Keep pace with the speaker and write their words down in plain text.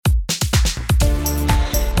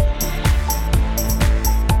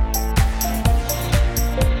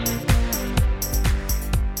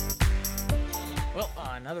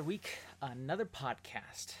week, another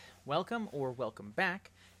podcast. Welcome or welcome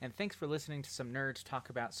back, and thanks for listening to some nerds talk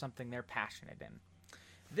about something they're passionate in.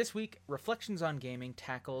 This week, Reflections on Gaming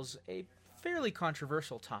tackles a fairly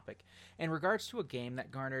controversial topic in regards to a game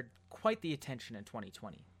that garnered quite the attention in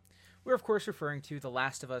 2020. We're of course referring to The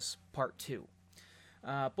Last of Us Part 2.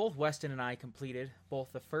 Both Weston and I completed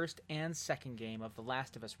both the first and second game of The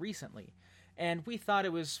Last of Us recently, and we thought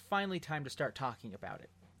it was finally time to start talking about it.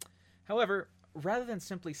 However, rather than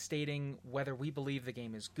simply stating whether we believe the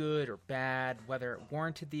game is good or bad, whether it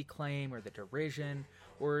warranted the acclaim or the derision,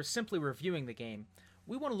 or simply reviewing the game,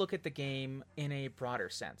 we want to look at the game in a broader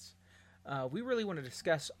sense. We really want to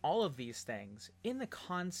discuss all of these things in the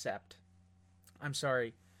context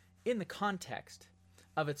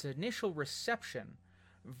of its initial reception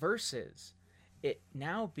versus it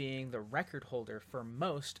now being the record holder for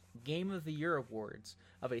most Game of the Year awards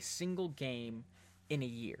of a single game in a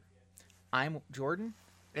year. I'm Jordan.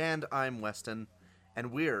 And I'm Weston.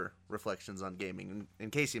 And we're Reflections on Gaming, in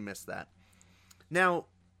case you missed that. Now,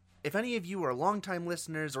 if any of you are longtime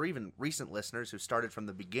listeners or even recent listeners who started from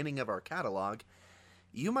the beginning of our catalog,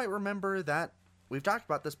 you might remember that we've talked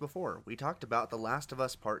about this before. We talked about The Last of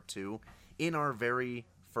Us Part 2 in our very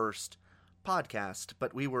first podcast,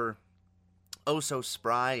 but we were oh so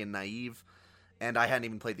spry and naive, and I hadn't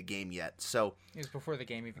even played the game yet, so... It was before the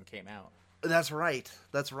game even came out. That's right.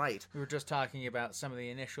 That's right. We were just talking about some of the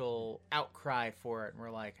initial outcry for it, and we're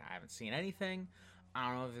like, I haven't seen anything. I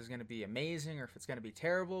don't know if it's going to be amazing or if it's going to be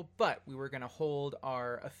terrible, but we were going to hold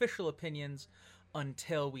our official opinions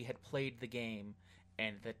until we had played the game,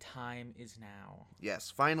 and the time is now. Yes,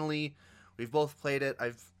 finally, we've both played it.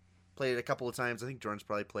 I've played it a couple of times. I think Jordan's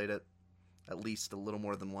probably played it at least a little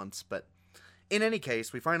more than once, but in any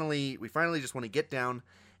case, we finally just want to get down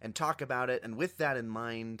and talk about it, and with that in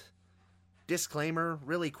mind... Disclaimer,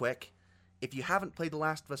 really quick, if you haven't played The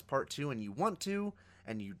Last of Us Part 2 and you want to,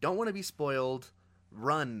 and you don't want to be spoiled,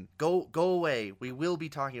 run, go away. We will be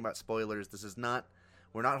talking about spoilers.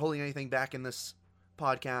 We're not holding anything back in this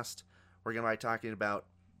podcast. We're going to be talking about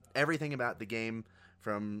everything about the game,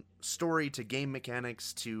 from story to game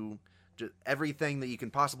mechanics to everything that you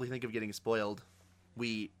can possibly think of getting spoiled,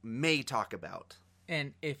 we may talk about.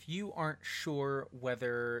 And if you aren't sure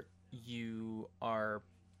whether you are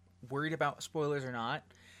worried about spoilers or not,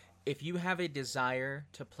 if you have a desire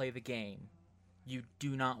to play the game, you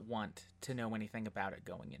do not want to know anything about it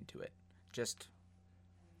going into it.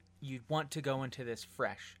 You want to go into this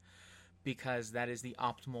fresh, because that is the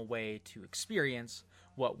optimal way to experience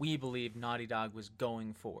what we believe Naughty Dog was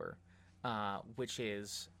going for, which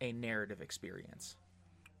is a narrative experience.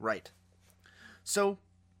 Right. So,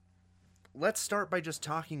 let's start by just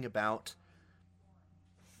talking about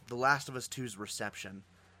The Last of Us 2's reception.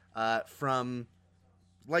 From,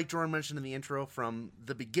 like Jordan mentioned in the intro, from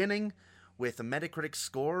the beginning with a Metacritic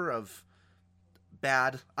score of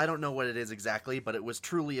bad, I don't know what it is exactly, but it was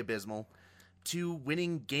truly abysmal, to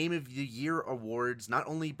winning Game of the Year awards, not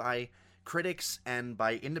only by critics and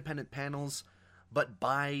by independent panels, but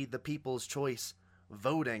by the people's choice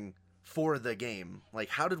voting for the game. Like,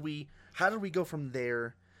 how did we go from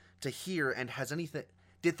there to here, and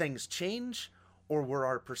did things change, or were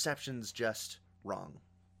our perceptions just wrong?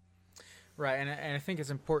 Right, and I think it's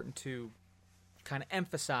important to kind of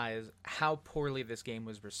emphasize how poorly this game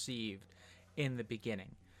was received in the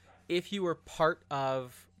beginning. If you were part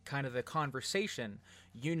of kind of the conversation,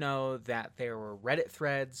 you know that there were Reddit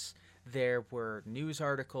threads, there were news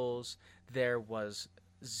articles, there was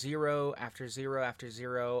 0 after 0 after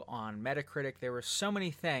 0 on Metacritic. There were so many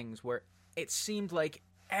things where it seemed like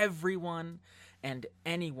everyone and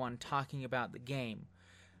anyone talking about the game,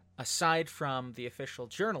 aside from the official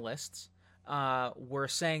journalists, were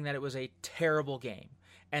saying that it was a terrible game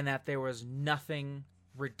and that there was nothing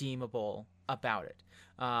redeemable about it.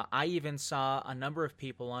 I even saw a number of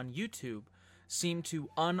people on YouTube seem to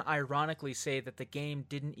unironically say that the game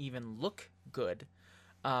didn't even look good,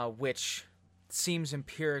 which seems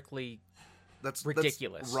empirically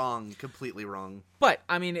ridiculous. That's wrong, completely wrong. But,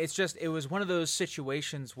 I mean, it was one of those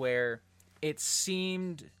situations where it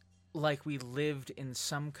seemed like we lived in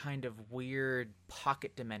some kind of weird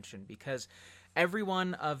pocket dimension, because every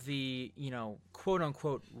one of the,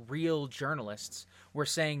 quote-unquote real journalists were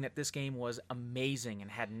saying that this game was amazing and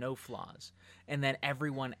had no flaws. And then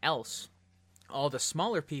everyone else, all the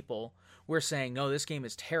smaller people, were saying, no, this game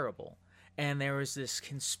is terrible. And there was this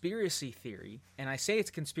conspiracy theory, and I say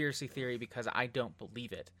it's conspiracy theory because I don't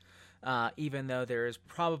believe it, even though there is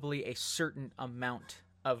probably a certain amount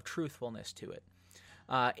of truthfulness to it.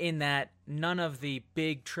 In that none of the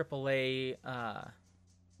big AAA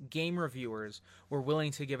game reviewers were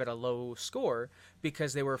willing to give it a low score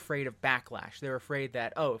because they were afraid of backlash. They were afraid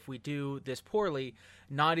that, oh, if we do this poorly,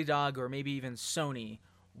 Naughty Dog or maybe even Sony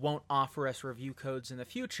won't offer us review codes in the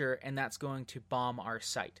future, and that's going to bomb our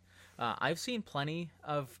site. I've seen plenty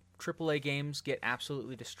of AAA games get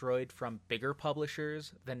absolutely destroyed from bigger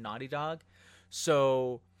publishers than Naughty Dog,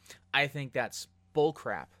 so I think that's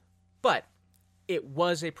bullcrap. But it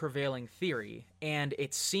was a prevailing theory, and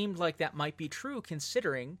it seemed like that might be true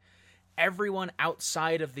considering everyone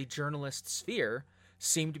outside of the journalist sphere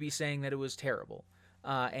seemed to be saying that it was terrible.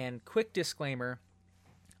 And quick disclaimer,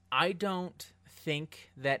 I don't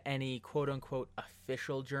think that any quote-unquote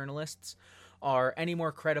official journalists are any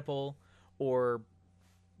more credible or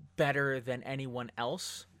better than anyone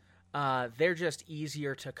else. They're just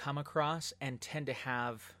easier to come across and tend to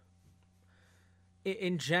have,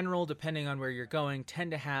 in general, depending on where you're going,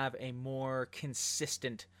 tend to have a more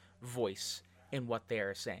consistent voice in what they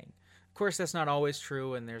are saying. Of course, that's not always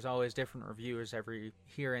true, and there's always different reviewers every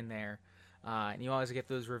here and there. And you always get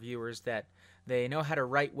those reviewers that they know how to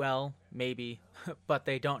write well, maybe, but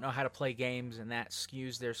they don't know how to play games, and that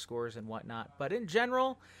skews their scores and whatnot. But in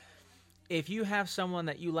general, if you have someone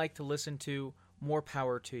that you like to listen to, more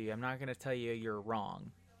power to you. I'm not going to tell you you're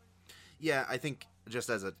wrong. Yeah, I think just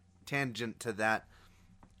as a tangent to that,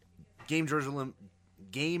 game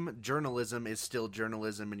journalism is still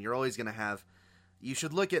journalism, and you're always going to have... You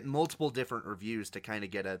should look at multiple different reviews to kind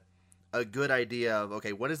of get a good idea of,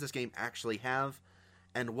 okay, what does this game actually have,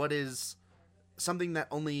 and what is something that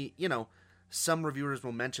only, some reviewers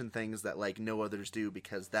will mention things that, like, no others do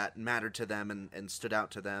because that mattered to them and stood out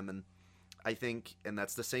to them, and I think, and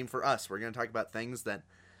that's the same for us. We're going to talk about things that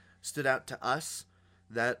stood out to us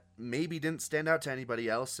that maybe didn't stand out to anybody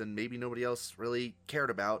else and maybe nobody else really cared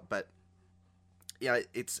about, but yeah,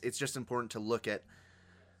 it's just important to look at,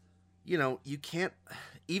 you can't,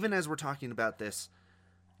 even as we're talking about this,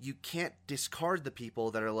 you can't discard the people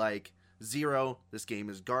that are like, Zero, this game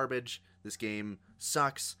is garbage, this game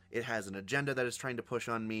sucks, it has an agenda that it's trying to push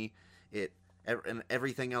on me, and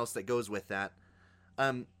everything else that goes with that.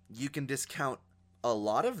 You can discount a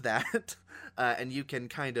lot of that, and you can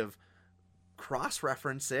kind of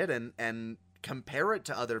cross-reference it and compare it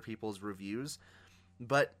to other people's reviews,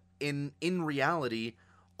 but in reality,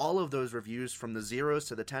 all of those reviews from the zeros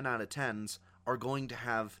to the 10 out of 10s are going to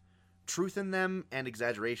have truth in them and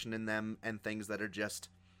exaggeration in them and things that are just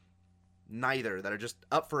neither, that are just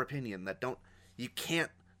up for opinion, that you can't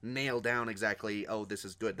nail down exactly, oh, this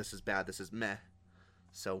is good, this is bad, this is meh.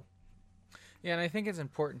 So... Yeah, and I think it's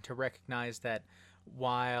important to recognize that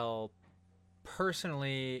while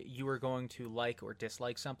personally you are going to like or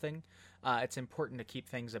dislike something, it's important to keep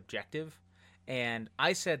things objective. And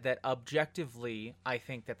I said that objectively, I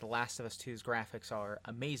think that The Last of Us 2's graphics are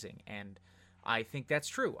amazing, and I think that's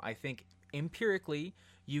true. I think empirically,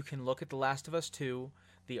 you can look at The Last of Us 2,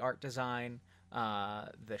 the art design,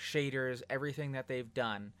 the shaders, everything that they've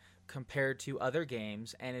done, compared to other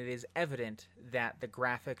games, and it is evident that the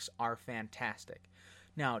graphics are fantastic.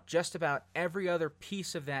 Now, just about every other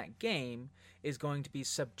piece of that game is going to be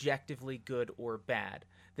subjectively good or bad.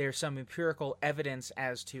 There's some empirical evidence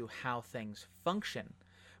as to how things function,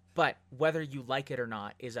 but whether you like it or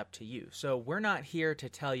not is up to you. So we're not here to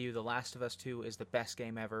tell you The Last of Us 2 is the best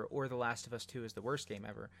game ever or The Last of Us 2 is the worst game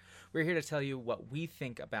ever. We're here to tell you what we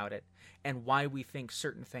think about it and why we think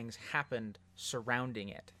certain things happened surrounding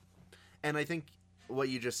it. And I think what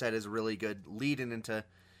you just said is really good lead-in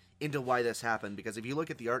into why this happened, because if you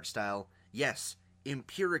look at the art style, yes,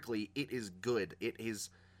 empirically it is good.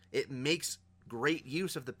 It makes great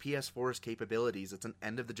use of the PS4's capabilities. It's an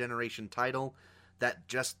end-of-the-generation title that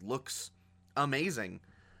just looks amazing.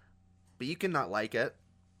 But you cannot like it.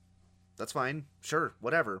 That's fine. Sure,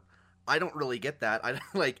 whatever. I don't really get that. I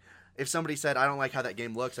like, if somebody said, I don't like how that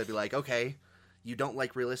game looks, I'd be like, okay, you don't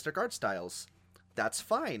like realistic art styles. That's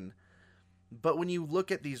fine. But when you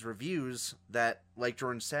look at these reviews that, like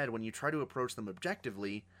Jordan said, when you try to approach them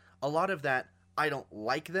objectively, a lot of that, I don't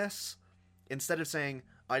like this, instead of saying,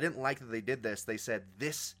 I didn't like that they did this, they said,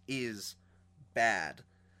 this is bad.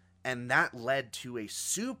 And that led to a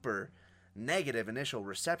super negative initial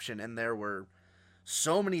reception, and there were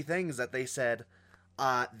so many things that they said,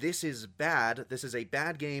 this is bad, this is a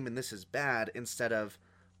bad game, and this is bad, instead of,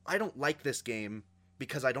 I don't like this game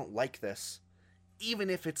because I don't like this, even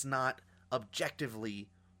if it's not objectively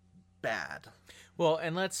bad. Well,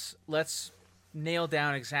 and let's nail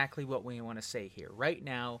down exactly what we want to say here. Right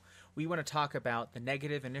now, we want to talk about the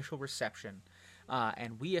negative initial reception,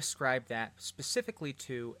 and we ascribe that specifically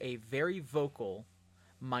to a very vocal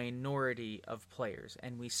minority of players.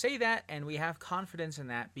 And we say that and we have confidence in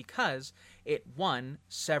that because it won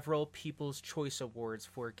several People's Choice Awards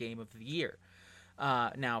for Game of the Year.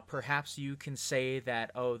 Now, perhaps you can say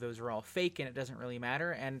that, oh, those are all fake and it doesn't really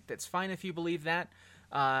matter, and that's fine if you believe that.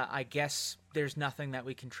 I guess there's nothing that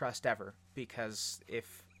we can trust ever, because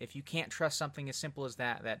if you can't trust something as simple as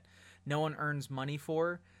that no one earns money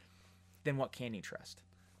for, then what can you trust?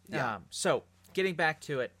 Yeah. So, getting back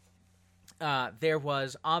to it, there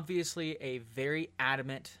was obviously a very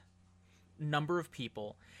adamant number of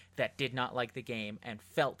people that did not like the game and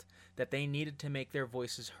felt that they needed to make their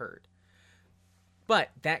voices heard.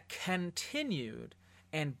 But that continued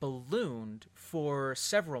and ballooned for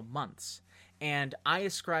several months. And I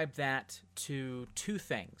ascribe that to two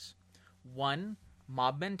things. One,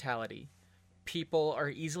 mob mentality. People are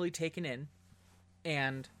easily taken in.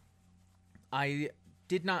 And I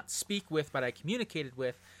did not speak with, but I communicated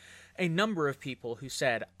with a number of people who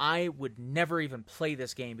said, I would never even play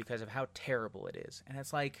this game because of how terrible it is. And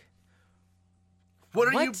it's like, what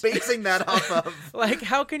are you basing that off of? Like,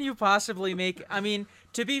 how can you possibly make... I mean,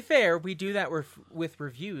 to be fair, we do that with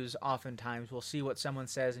reviews oftentimes. We'll see what someone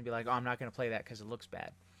says and be like, oh, I'm not going to play that because it looks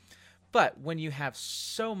bad. But when you have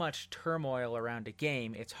so much turmoil around a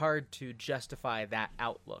game, it's hard to justify that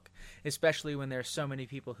outlook, especially when there's so many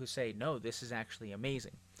people who say, no, this is actually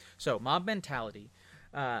amazing. So, mob mentality.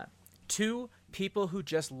 Two, people who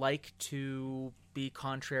just like to be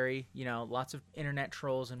contrary, lots of internet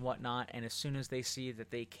trolls and whatnot, and as soon as they see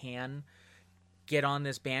that they can get on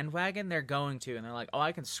this bandwagon, they're going to, and they're like, oh,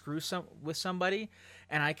 I can screw with somebody,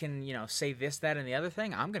 and I can, say this, that, and the other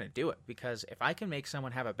thing, I'm going to do it, because if I can make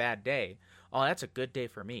someone have a bad day, oh, that's a good day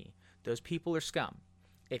for me. Those people are scum.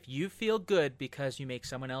 If you feel good because you make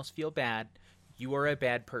someone else feel bad, you are a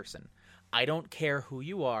bad person. I don't care who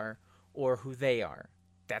you are or who they are.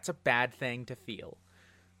 That's a bad thing to feel.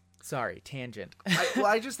 Sorry, tangent.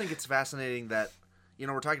 I just think it's fascinating that,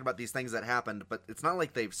 we're talking about these things that happened, but it's not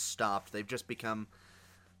like they've stopped. They've just become...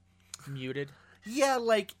 muted? Yeah,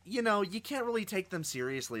 you can't really take them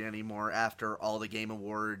seriously anymore after all the Game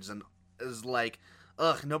Awards, and is like,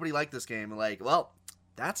 ugh, nobody liked this game. Like, well,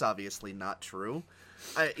 that's obviously not true.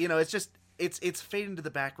 It's just, it's fading to the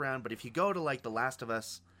background, but if you go to, The Last of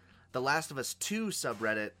Us 2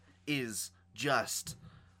 subreddit is just...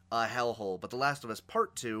 a hellhole. But The Last of Us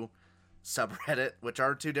Part 2 subreddit, which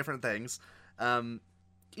are two different things,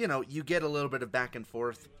 you get a little bit of back and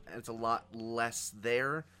forth, and it's a lot less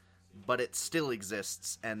there, but it still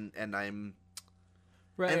exists, and I'm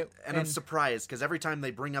right, and I'm surprised, because every time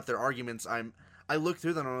they bring up their arguments, I look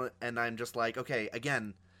through them and I'm just like, okay,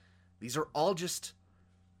 again, these are all just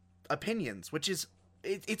opinions, which is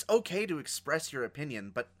it's okay to express your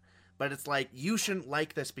opinion, but it's like, you shouldn't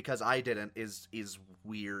like this because I didn't, is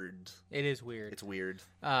weird. It is weird. It's weird.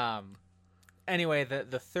 Anyway,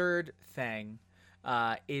 the third thing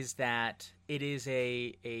is that it is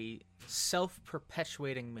a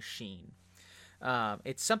self-perpetuating machine.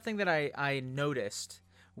 It's something that I noticed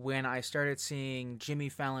when I started seeing Jimmy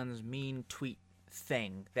Fallon's mean tweet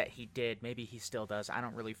thing that he did. Maybe he still does. I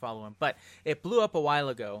don't really follow him. But it blew up a while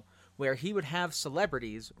ago, where he would have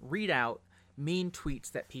celebrities read out mean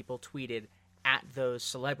tweets that people tweeted at those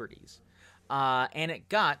celebrities. And it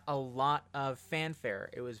got a lot of fanfare.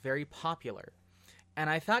 It was very popular. And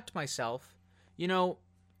I thought to myself,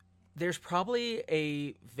 there's probably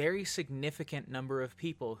a very significant number of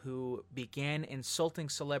people who began insulting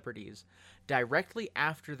celebrities directly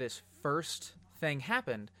after this first thing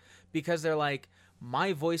happened, because they're like,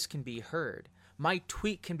 my voice can be heard. My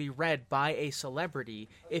tweet can be read by a celebrity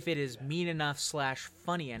if it is mean enough /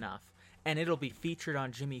 funny enough, and it'll be featured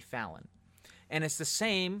on Jimmy Fallon. And it's the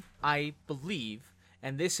same, I believe,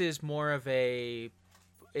 and this is more of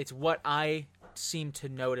it's what I seem to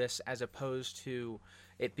notice as opposed to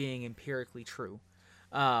it being empirically true.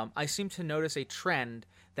 I seem to notice a trend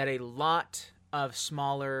that a lot of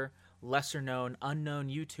smaller, lesser-known, unknown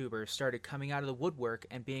YouTubers started coming out of the woodwork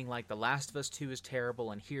and being like, The Last of Us 2 is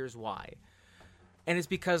terrible, and here's why. And it's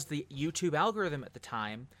because the YouTube algorithm at the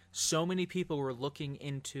time, so many people were looking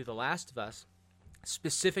into The Last of Us,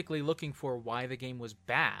 specifically looking for why the game was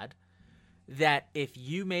bad, that if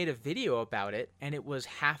you made a video about it and it was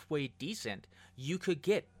halfway decent, you could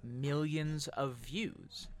get millions of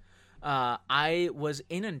views. I was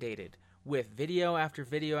inundated with video after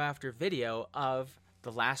video after video of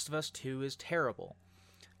The Last of Us 2 is terrible.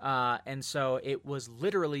 And so it was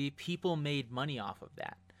literally people made money off of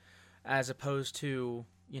that, as opposed to,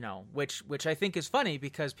 which I think is funny,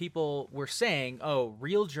 because people were saying, oh,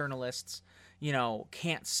 real journalists,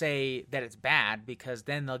 can't say that it's bad because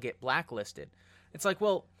then they'll get blacklisted. It's like,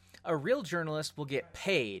 well, A real journalist will get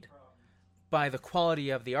paid by the quality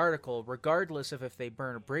of the article, regardless of if they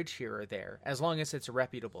burn a bridge here or there, as long as it's a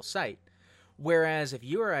reputable site. Whereas if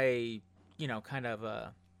you're a, kind of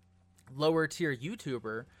a lower tier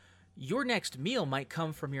YouTuber, your next meal might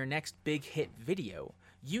come from your next big hit video.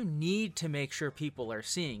 You need to make sure people are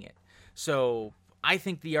seeing it. So I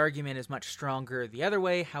think the argument is much stronger the other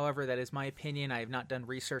way. However, that is my opinion. I have not done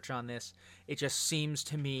research on this. It just seems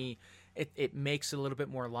to me it makes a little bit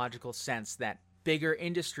more logical sense that bigger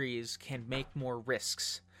industries can make more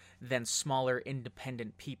risks than smaller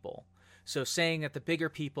independent people. So saying that the bigger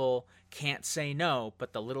people can't say no,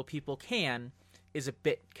 but the little people can, is a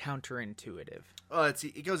bit counterintuitive. Well,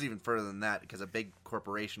 it goes even further than that, because a big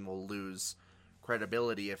corporation will lose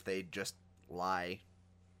credibility if they just lie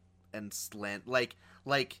and slant.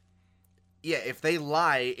 If they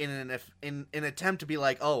lie in an attempt to be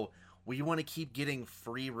like, oh, we want to keep getting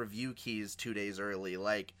free review keys 2 days early.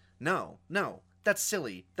 Like, no, that's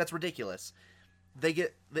silly. That's ridiculous.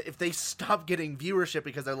 If they stop getting viewership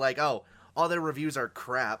because they're like, oh, all their reviews are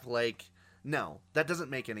crap. Like, no, that doesn't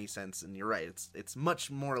make any sense. And you're right. It's much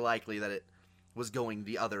more likely that it was going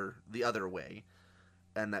the other way,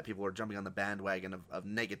 and that people are jumping on the bandwagon of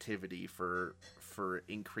negativity for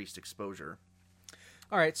increased exposure.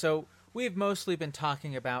 All right, so we've mostly been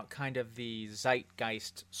talking about kind of the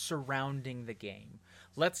zeitgeist surrounding the game.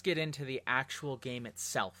 Let's get into the actual game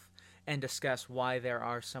itself and discuss why there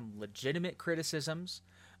are some legitimate criticisms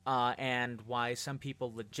and why some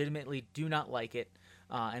people legitimately do not like it,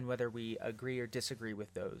 and whether we agree or disagree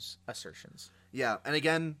with those assertions. Yeah, and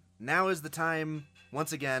again, now is the time,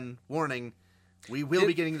 once again, warning, we will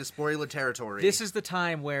be getting into spoiler territory. This is the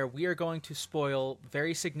time where we are going to spoil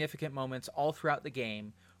very significant moments all throughout the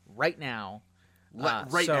game right now. Now.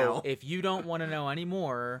 So if you don't want to know any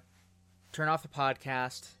more, turn off the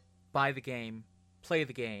podcast, buy the game, play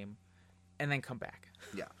the game, and then come back.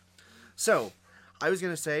 Yeah. So, I was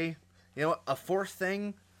going to say, a fourth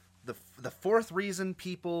thing, the fourth reason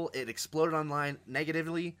it exploded online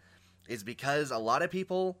negatively is because a lot of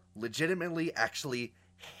people legitimately actually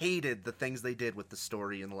hated the things they did with the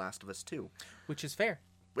story in The Last of Us 2. Which is fair.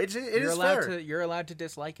 It is fair. You're allowed to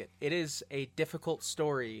dislike it. It is a difficult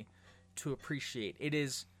story to appreciate. It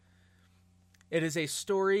is a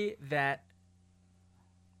story that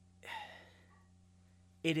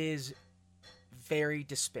it is very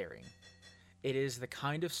despairing. It is the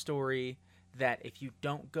kind of story that if you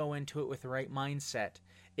don't go into it with the right mindset,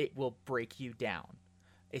 it will break you down.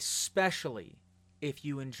 Especially if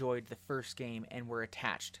you enjoyed the first game and were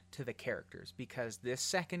attached to the characters, because this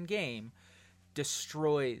second game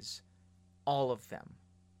destroys all of them.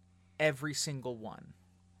 Every single one.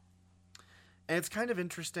 And it's kind of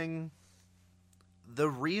interesting, the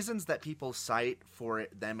reasons that people cite for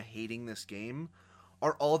them hating this game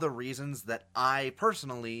are all the reasons that I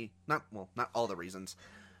personally, not all the reasons,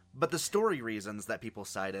 but the story reasons that people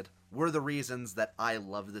cited were the reasons that I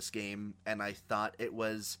loved this game, and I thought it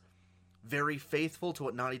was very faithful to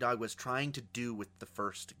what Naughty Dog was trying to do with the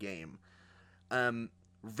first game.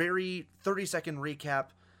 Very 30-second recap.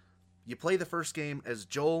 You play the first game as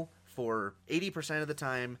Joel for 80% of the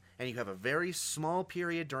time, and you have a very small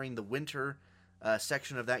period during the winter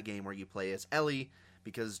section of that game where you play as Ellie,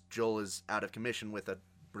 because Joel is out of commission with a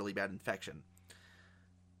really bad infection.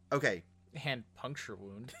 Okay. And puncture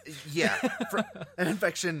wound. Yeah. An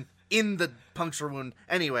infection in the puncture wound.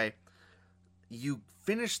 Anyway, you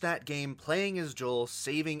finish that game playing as Joel,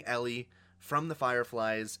 saving Ellie from the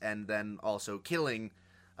Fireflies, and then also killing,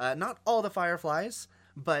 not all the Fireflies,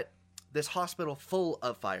 but this hospital full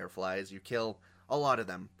of Fireflies. You kill a lot of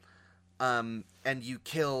them. And you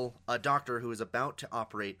kill a doctor who is about to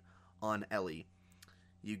operate on Ellie.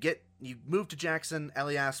 You move to Jackson.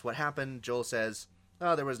 Ellie asks what happened. Joel says,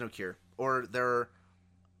 "Oh, there was no cure." Or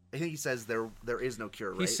I think he says there is no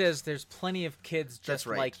cure, right? He says there's plenty of kids just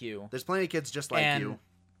like you. There's plenty of kids just like you.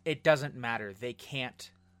 It doesn't matter. They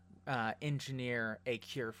can't engineer a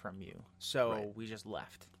cure from you. So we just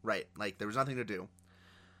left. Right. Like, there was nothing to do.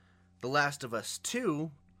 The Last of Us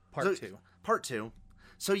 2. Part 2.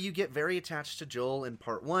 So you get very attached to Joel in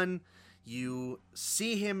Part 1. You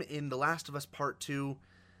see him in The Last of Us Part 2.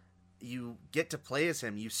 You get to play as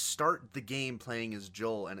him. You start the game playing as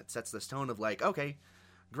Joel, and it sets this tone of like, okay,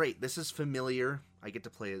 great, this is familiar. I get to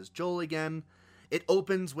play as Joel again. It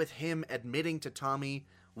opens with him admitting to Tommy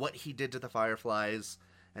what he did to the Fireflies,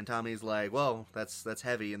 and Tommy's like, whoa, that's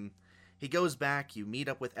heavy, and he goes back. You meet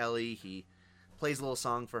up with Ellie. He plays a little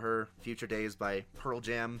song for her, Future Days by Pearl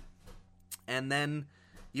Jam, and then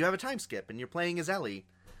you have a time skip, and you're playing as Ellie.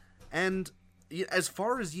 And as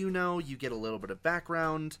far as you know, you get a little bit of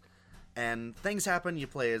background. And things happen. You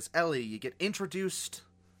play as Ellie. You get introduced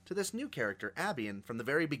to this new character, Abby. And from the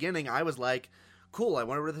very beginning, I was like, cool, I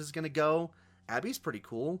wonder where this is going to go. Abby's pretty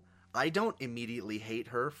cool. I don't immediately hate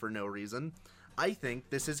her for no reason. I think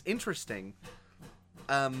this is interesting.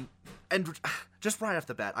 And just right off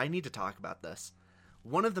the bat, I need to talk about this.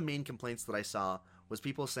 One of the main complaints that I saw was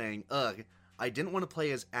people saying, ugh, I didn't want to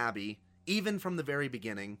play as Abby, even from the very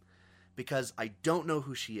beginning, because I don't know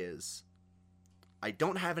who she is. I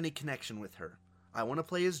don't have any connection with her. I want to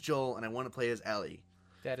play as Joel, and I want to play as Ellie.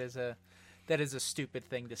 That is a stupid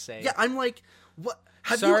thing to say. Yeah, I'm like, what?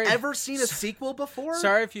 Have you ever seen a sequel before?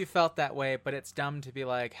 Sorry if you felt that way, but it's dumb to be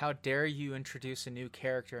like, how dare you introduce a new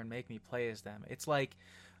character and make me play as them? It's like,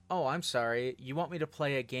 oh, I'm sorry, you want me to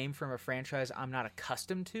play a game from a franchise I'm not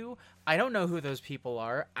accustomed to? I don't know who those people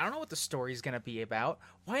are. I don't know what the story's going to be about.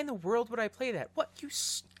 Why in the world would I play that? What, you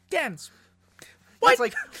scams? What? It's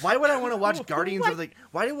like, why would I want to watch Guardians of the...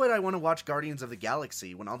 Why would I want to watch Guardians of the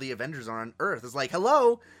Galaxy when all the Avengers are on Earth? It's like,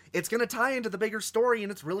 hello, it's going to tie into the bigger story,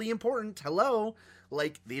 and it's really important. Hello.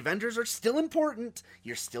 Like, the Avengers are still important.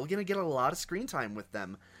 You're still going to get a lot of screen time with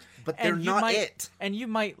them. But they're not it. And you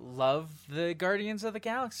might love the Guardians of the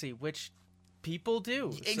Galaxy, which people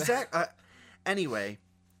do. Exactly. Anyway,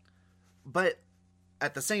 but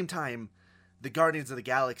at the same time, the Guardians of the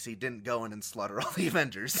Galaxy didn't go in and slaughter all the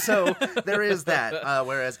Avengers. So there is that.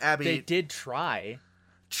 Whereas Abby... They did try.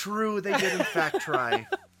 True, they did in fact try.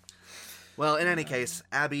 Well, in any case,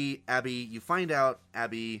 Abby, you find out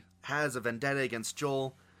Abby has a vendetta against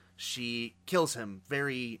Joel. She kills him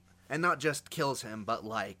and not just kills him, but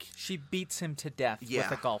like... She beats him to death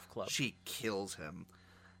with a golf club. She kills him.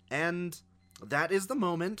 And that is the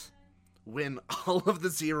moment when all of the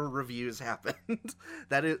zero reviews happened.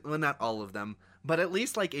 That is, well, not all of them, but at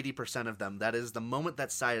least like 80% of them. That is the moment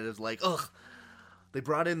that sided as like, ugh, they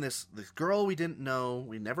brought in this girl we didn't know,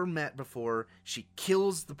 we never met before. She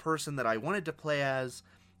kills the person that I wanted to play as,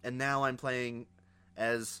 and now I'm playing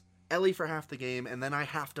as Ellie for half the game, and then I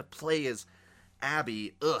have to play as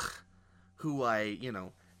Abby, who I,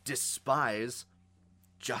 despise,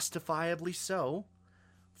 justifiably so,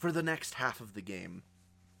 for the next half of the game.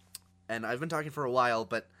 And I've been talking for a while,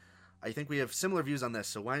 but I think we have similar views on this,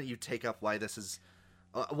 so why don't you take up why this is...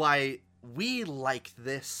 why we like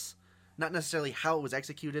this, not necessarily how it was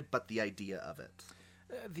executed, but the idea of it.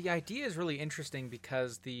 The idea is really interesting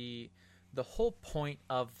because the whole point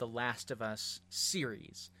of the Last of Us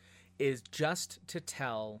series is just to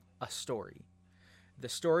tell a story. The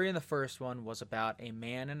story in the first one was about a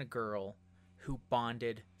man and a girl who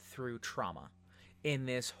bonded through trauma in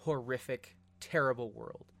this horrific, terrible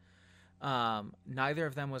world. Neither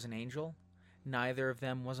of them was an angel. Neither of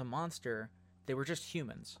them was a monster. They were just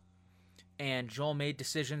humans. And Joel made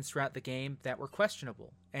decisions throughout the game that were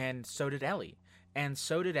questionable. And so did Ellie. And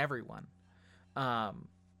so did everyone.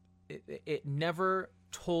 It never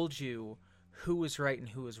told you who was right and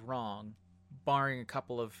who was wrong, barring a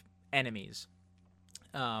couple of enemies.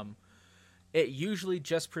 It usually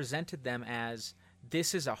just presented them as,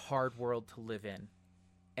 this is a hard world to live in,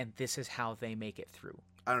 and this is how they make it through.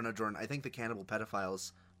 I don't know, Jordan. I think the cannibal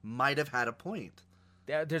pedophiles might have had a point.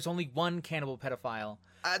 There's only one cannibal pedophile.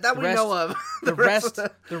 That we know of. The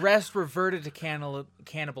rest reverted to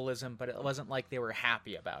cannibalism, but it wasn't like they were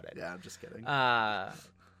happy about it. Yeah, I'm just kidding.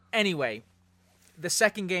 Anyway, the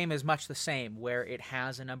second game is much the same, where it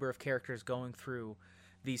has a number of characters going through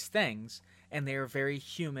these things, and they are very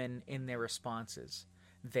human in their responses.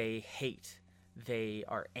 They hate. They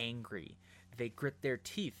are angry. They grit their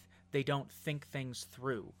teeth. They don't think things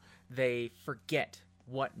through. They forget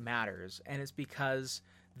what matters. And it's because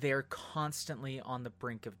they're constantly on the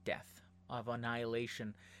brink of death, of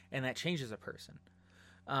annihilation, and that changes a person.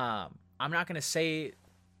 I'm not going to say...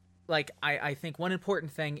 I think one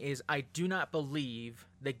important thing is I do not believe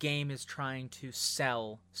the game is trying to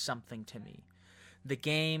sell something to me. The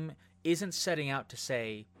game isn't setting out to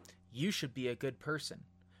say, you should be a good person.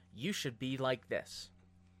 You should be like this.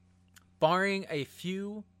 Barring a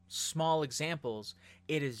few small examples,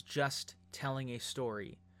 it is just telling a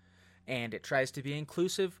story. And it tries to be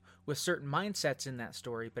inclusive with certain mindsets in that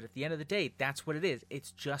story, but at the end of the day, that's what it is.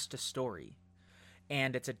 It's just a story.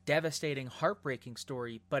 And it's a devastating, heartbreaking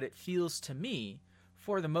story, but it feels to me,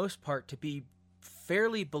 for the most part, to be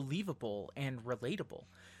fairly believable and relatable.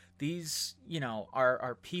 These,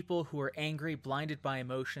 are people who are angry, blinded by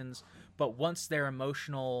emotions, but once their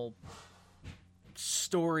emotional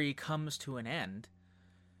story comes to an end,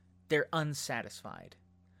 they're unsatisfied.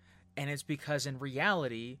 And it's because in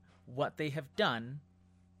reality, what they have done,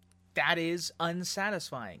 that is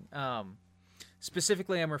unsatisfying.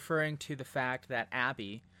 Specifically, I'm referring to the fact that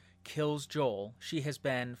Abby kills Joel, she has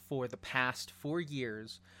been, for the past 4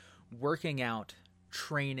 years, working out,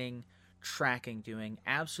 training, tracking, doing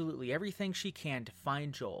absolutely everything she can to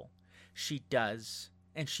find Joel. She does,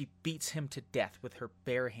 and she beats him to death with her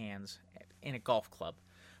bare hands in a golf club.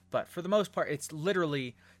 But for the most part, it's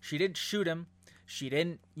literally, she didn't shoot him, she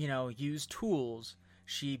didn't, use tools.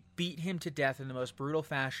 She beat him to death in the most brutal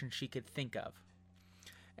fashion she could think of.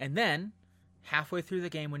 And then, halfway through the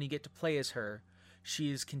game when you get to play as her,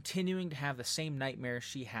 she is continuing to have the same nightmares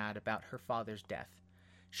she had about her father's death.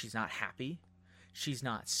 She's not happy. She's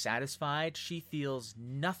not satisfied. She feels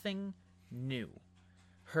nothing new.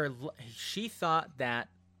 She thought that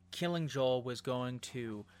killing Joel was going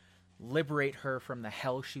to liberate her from the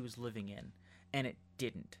hell she was living in, and it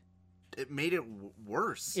didn't. It made it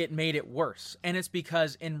worse. It made it worse. And it's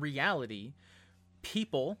because, in reality,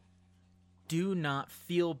 people do not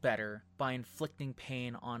feel better by inflicting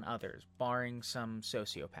pain on others, barring some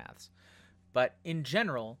sociopaths. But in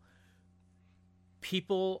general,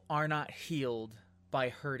 people are not healed by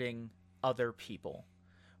hurting other people.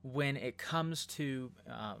 When it comes to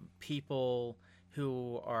people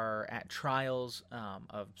who are at trials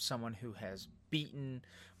of someone who has beaten,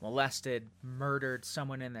 molested, murdered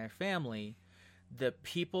someone in their family, the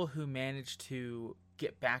people who manage to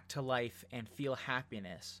get back to life and feel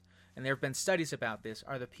happiness, and there have been studies about this,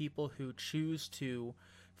 are the people who choose to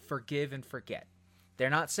forgive and forget. They're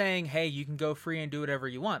not saying, hey, you can go free and do whatever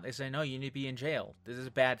you want. They say, no, you need to be in jail. This is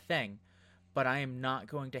a bad thing. But I am not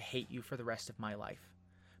going to hate you for the rest of my life,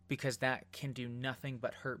 because that can do nothing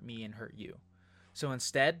but hurt me and hurt you. So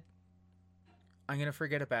instead, I'm going to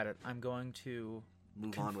forget about it. I'm going to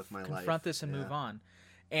move on with my life. Confront this and move on.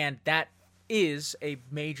 And that is a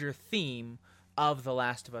major theme of The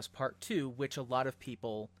Last of Us Part 2, which a lot of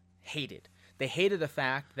people hated. They hated the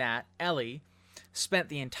fact that Ellie spent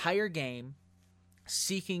the entire game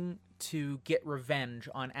seeking to get revenge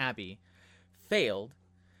on Abby, failed,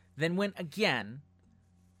 then went again,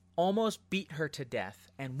 almost beat her to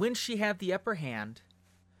death, and when she had the upper hand,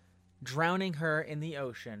 drowning her in the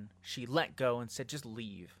ocean, she let go and said, just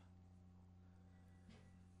leave.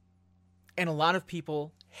 And a lot of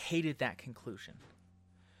people hated that conclusion,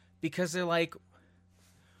 because they're like,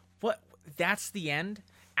 what? That's the end?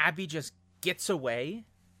 Abby just gets away?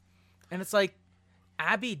 And it's like,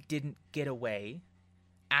 Abby didn't get away.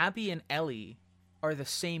 Abby and Ellie are the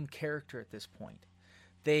same character at this point.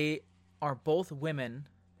 They are both women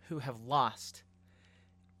who have lost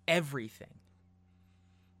everything.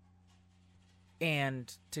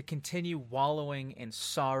 And to continue wallowing in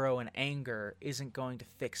sorrow and anger isn't going to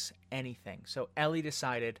fix anything. So Ellie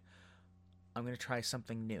decided, I'm going to try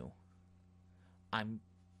something new. I'm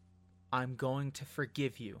going to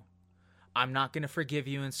forgive you. I'm not going to forgive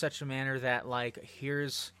you in such a manner that, like,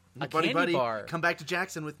 here's a candy bar. Come back to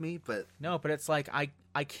Jackson with me, but... No, but it's like,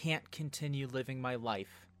 I can't continue living my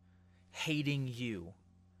life hating you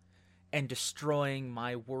and destroying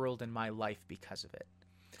my world and my life because of it.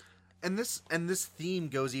 And this theme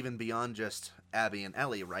goes even beyond just Abby and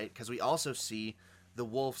Ellie, right? Because we also see the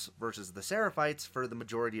wolves versus the Seraphites for the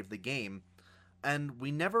majority of the game, and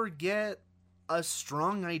we never get a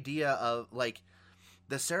strong idea of, like,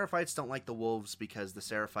 the Seraphites don't like the wolves because the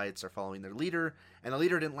Seraphites are following their leader, and the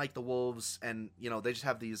leader didn't like the wolves, and, they just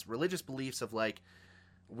have these religious beliefs of, like,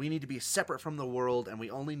 we need to be separate from the world, and we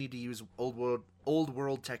only need to use old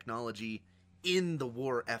world technology in the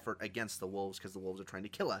war effort against the wolves because the wolves are trying to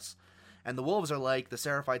kill us. And the wolves are like, the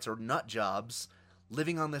Seraphites are nut jobs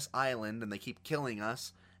living on this island, and they keep killing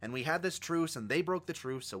us, and we had this truce, and they broke the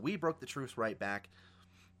truce, so we broke the truce right back.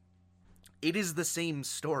 It is the same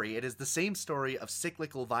story. It is the same story of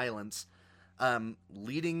cyclical violence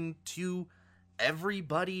leading to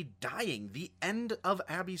everybody dying. The end of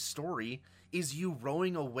Abby's story is you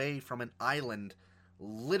rowing away from an island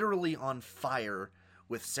literally on fire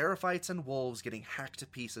with Seraphites and wolves getting hacked to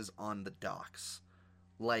pieces on the docks.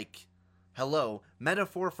 Like, hello,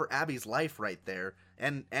 metaphor for Abby's life right there,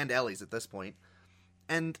 and Ellie's at this point.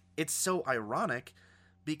 And it's so ironic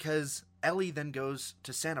because Ellie then goes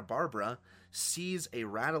to Santa Barbara, sees a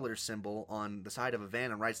Rattler symbol on the side of a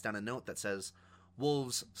van, and writes down a note that says,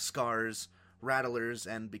 wolves, scars, Rattlers,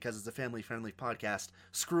 and because it's a family-friendly podcast,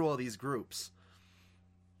 screw all these groups.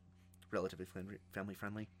 Relatively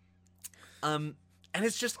family-friendly. And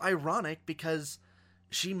it's just ironic because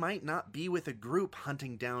she might not be with a group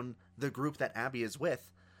hunting down the group that Abby is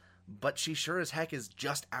with, but she sure as heck is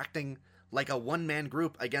just acting like a one-man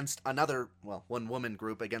group against another, well, one-woman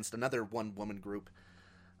group against another one-woman group,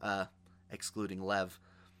 excluding Lev.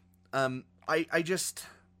 I just...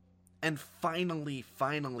 And finally,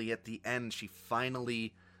 at the end, she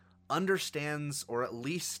finally understands, or at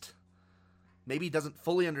least maybe doesn't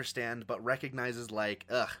fully understand, but recognizes like,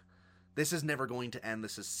 this is never going to end.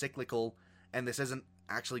 This is cyclical, and this isn't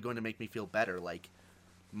actually going to make me feel better. Like,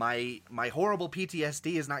 my horrible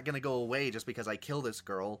PTSD is not going to go away just because I kill this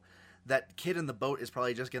girl. That kid in the boat is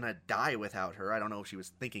probably just going to die without her. I don't know if she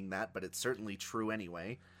was thinking that, but it's certainly true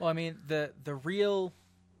anyway. Well, I mean, the real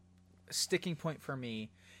sticking point for me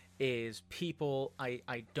is people,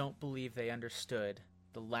 I don't believe they understood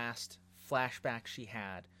the last flashback she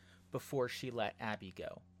had before she let Abby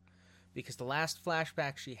go. Because the last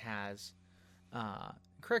flashback she has,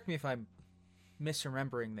 correct me if I'm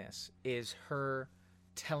misremembering this, is her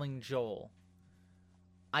telling Joel,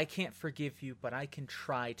 I can't forgive you, but I can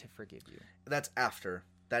try to forgive you. That's after.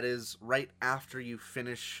 That is right after you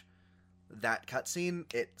finish that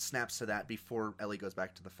cutscene. It snaps to that before Ellie goes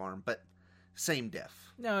back to the farm, but same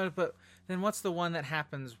diff. No, but then what's the one that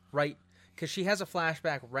happens right... Because she has a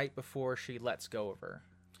flashback right before she lets go of her.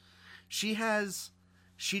 She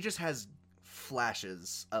just has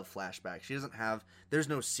flashes of flashback. She doesn't have... There's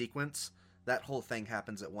no sequence. That whole thing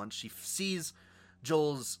happens at once. She sees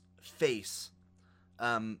Joel's face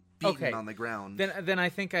beaten on the ground. Then I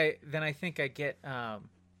think I get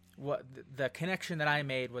what the connection that I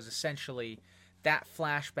made was essentially that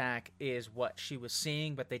flashback is what she was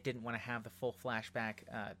seeing, but they didn't want to have the full flashback,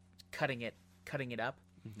 cutting it up,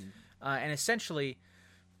 and essentially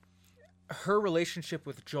her relationship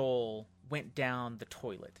with Joel went down the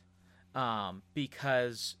toilet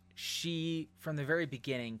because she from the very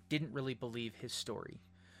beginning didn't really believe his story.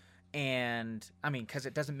 And I mean, because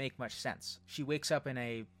it doesn't make much sense. She wakes up in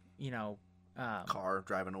a, car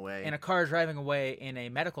driving away. In a car driving away in a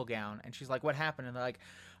medical gown, and she's like, "What happened?" And they're like,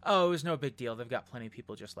 "Oh, it was no big deal. They've got plenty of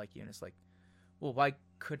people just like you." And it's like, well, why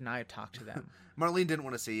couldn't I have talked to them? Marlene didn't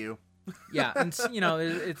want to see you. Yeah, and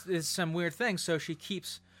it's some weird thing. So she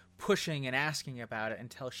keeps pushing and asking about it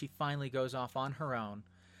until she finally goes off on her own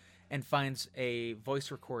and finds a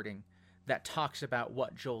voice recording that talks about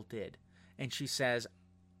what Joel did, and she says,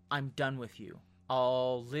 I'm done with you.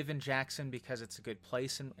 I'll live in Jackson because it's a good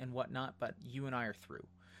place and whatnot, but you and I are through.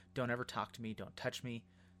 Don't ever talk to me. Don't touch me.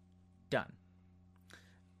 Done.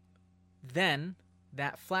 Then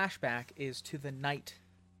that flashback is to the night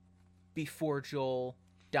before Joel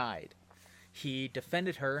died. He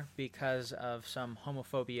defended her because of some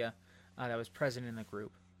homophobia that was present in the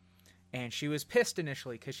group. And she was pissed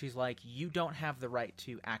initially because she's like, you don't have the right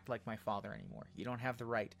to act like my father anymore. You don't have the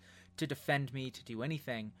right to defend me, to do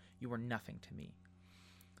anything. You are nothing to me.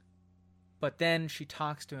 But then she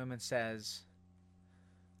talks to him and says,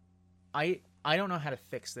 I don't know how to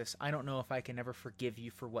fix this. I don't know if I can ever forgive you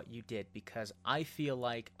for what you did because I feel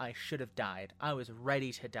like I should have died. I was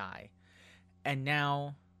ready to die. And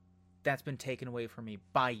now that's been taken away from me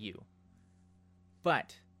by you.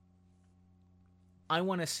 But I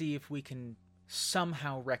want to see if we can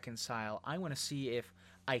somehow reconcile. I want to see if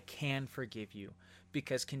I can forgive you.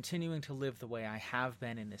 Because continuing to live the way I have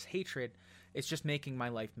been in this hatred, it's just making my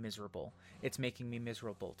life miserable. It's making me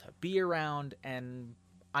miserable to be around, and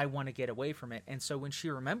I want to get away from it. And so when she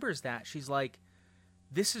remembers that, she's like,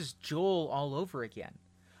 this is Joel all over again.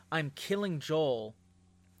 I'm killing Joel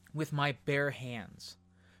with my bare hands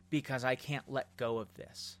because I can't let go of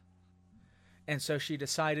this. And so she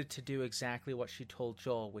decided to do exactly what she told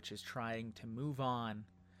Joel, which is trying to move on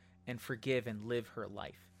and forgive and live her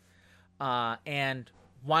life. And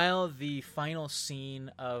while the final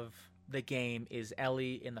scene of the game is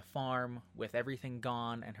Ellie in the farm with everything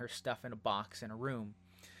gone and her stuff in a box in a room,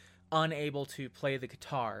 unable to play the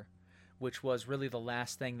guitar, which was really the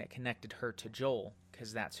last thing that connected her to Joel,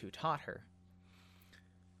 because that's who taught her.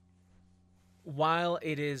 While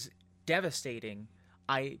it is devastating,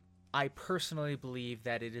 I personally believe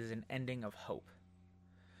that it is an ending of hope.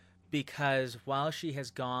 Because while she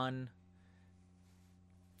has gone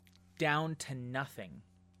down to nothing,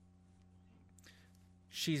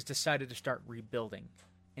 she's decided to start rebuilding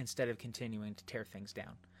instead of continuing to tear things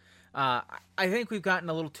down. I think we've gotten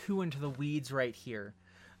a little too into the weeds right here.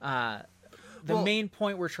 The main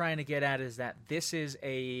point we're trying to get at is that this is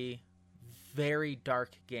a very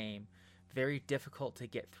dark game, very difficult to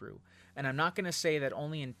get through. And I'm not going to say that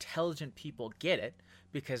only intelligent people get it,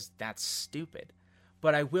 because that's stupid.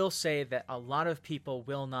 But I will say that a lot of people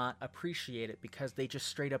will not appreciate it because they just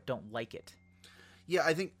straight up don't like it. Yeah,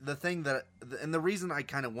 I think the thing that... And the reason I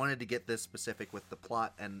kind of wanted to get this specific with the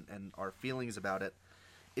plot and our feelings about it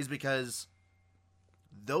is because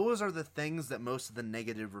those are the things that most of the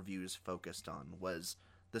negative reviews focused on, was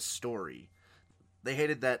the story. They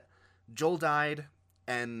hated that Joel died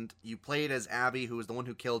and you played as Abby, who was the one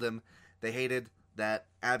who killed him. They hated that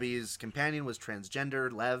Abby's companion was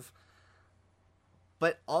transgender, Lev.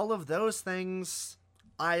 But all of those things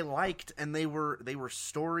I liked, and they were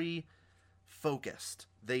story focused.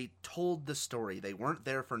 They told the story. They weren't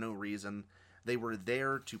there for no reason. They were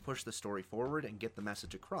there to push the story forward and get the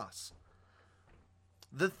message across.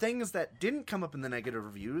 The things that didn't come up in the negative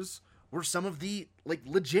reviews were some of the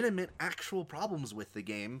legitimate actual problems with the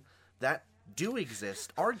game that do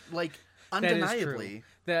exist, are undeniably.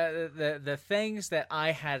 The things that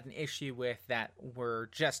I had an issue with that were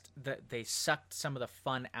just that they sucked some of the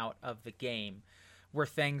fun out of the game were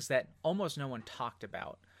things that almost no one talked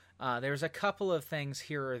about. There's a couple of things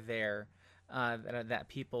here or there that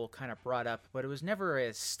people kind of brought up, but it was never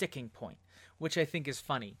a sticking point, which I think is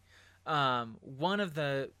funny. One of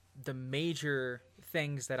the major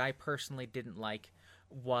things that I personally didn't like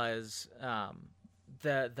was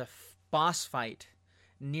the boss fight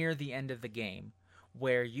near the end of the game,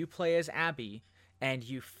 where you play as Abby and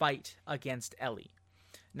you fight against Ellie.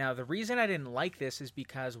 Now, the reason I didn't like this is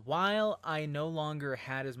because while I no longer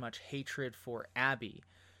had as much hatred for Abby,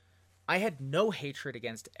 I had no hatred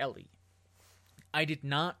against Ellie. I did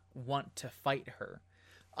not want to fight her.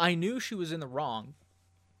 I knew she was in the wrong,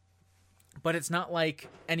 but it's not like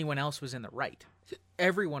anyone else was in the right.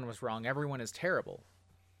 Everyone was wrong. Everyone is terrible.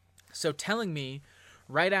 So telling me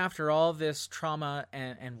right after all this trauma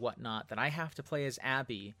and whatnot that I have to play as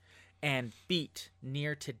Abby and beat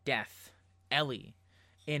near to death Ellie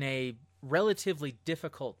in a relatively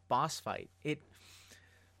difficult boss fight,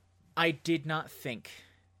 I did not think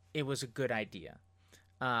it was a good idea.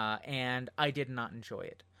 And I did not enjoy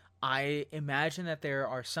it. I imagine that there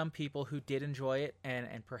are some people who did enjoy it,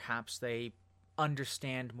 and perhaps they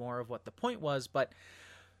understand more of what the point was, but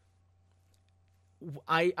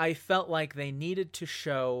I felt like they needed to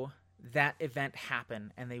show that event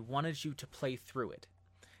happen, and they wanted you to play through it.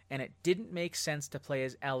 And it didn't make sense to play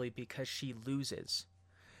as Ellie because she loses.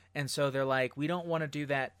 And so they're like, we don't want to do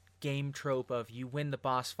that game trope of you win the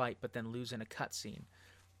boss fight but then lose in a cutscene.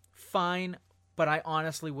 Fine, but I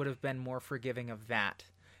honestly would have been more forgiving of that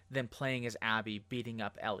than playing as Abby beating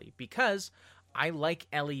up Ellie, because I like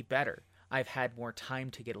Ellie better. I've had more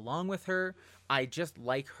time to get along with her. I just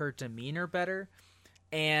like her demeanor better,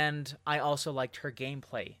 and I also liked her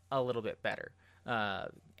gameplay a little bit better.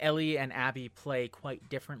 Ellie and Abby play quite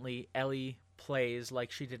differently. Ellie plays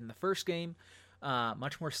like she did in the first game,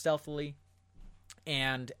 much more stealthily,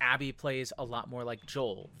 and Abby plays a lot more like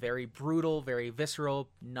Joel. Very brutal, very visceral,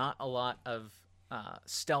 not a lot of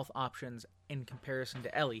stealth options in comparison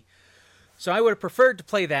to Ellie. So I would have preferred to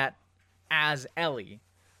play that as Ellie,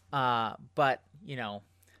 but, you know,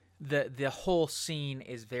 the whole scene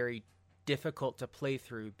is very difficult to play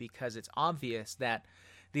through because it's obvious that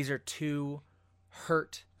these are two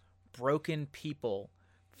hurt, broken people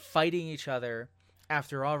fighting each other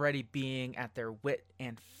after already being at their wit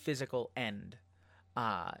and physical end.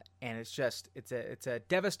 And it's a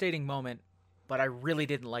devastating moment, but I really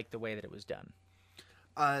didn't like the way that it was done.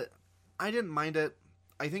 I didn't mind it.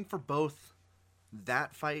 I think for both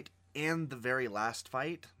that fight and the very last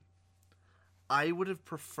fight, I would have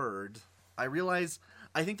preferred...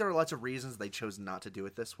 I think there are lots of reasons they chose not to do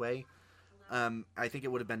it this way. I think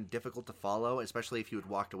it would have been difficult to follow, especially if you had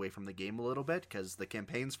walked away from the game a little bit, because the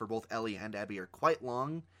campaigns for both Ellie and Abby are quite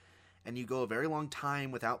long, and you go a very long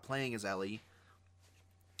time without playing as Ellie.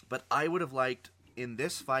 But I would have liked, in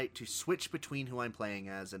this fight, to switch between who I'm playing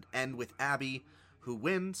as and end with Abby, who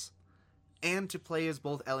wins, and to play as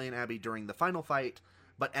both Ellie and Abby during the final fight,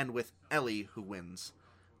 but end with Ellie, who wins.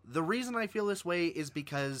 The reason I feel this way is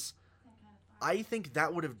because I think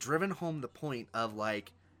that would have driven home the point of,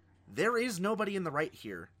 like, there is nobody in the right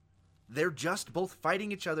here. They're just both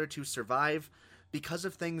fighting each other to survive because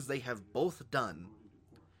of things they have both done.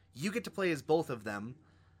 You get to play as both of them.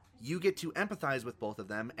 You get to empathize with both of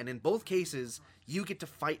them. And in both cases, you get to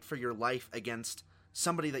fight for your life against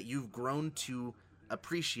somebody that you've grown to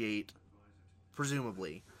appreciate,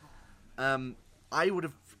 presumably. I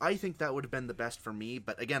think that would have been the best for me.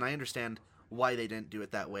 But again, I understand why they didn't do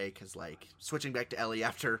it that way. Because, like, switching back to Ellie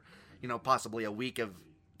after, you know, possibly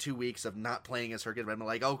 2 weeks of not playing as her kid, I'm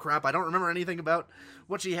like, oh crap, I don't remember anything about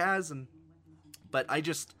what she has. But I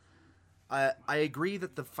agree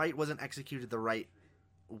that the fight wasn't executed the right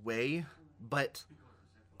way, but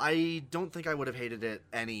I don't think I would have hated it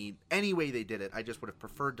any way they did it. I just would have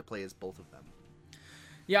preferred to play as both of them.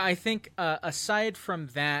 Yeah, I think aside from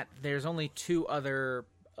that, there's only two other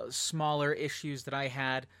smaller issues that I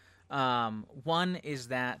had. One is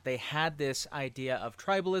that they had this idea of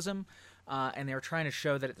tribalism, and they were trying to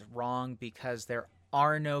show that it's wrong because there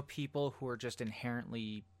are no people who are just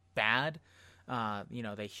inherently bad.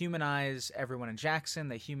 They humanize everyone in Jackson,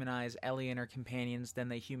 they humanize Ellie and her companions, then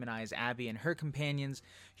they humanize Abby and her companions,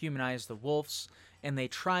 humanize the Wolves, and they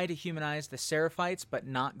try to humanize the Seraphites, but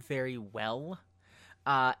not very well.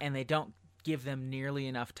 And they don't give them nearly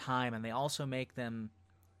enough time, and they also make them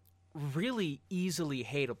really easily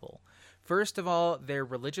hateable. First of all, they're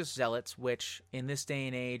religious zealots, which in this day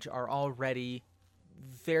and age are already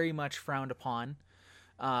very much frowned upon.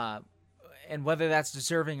 And whether that's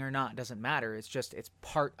deserving or not doesn't matter. It's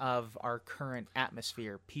part of our current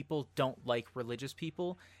atmosphere. People don't like religious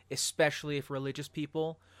people, especially if religious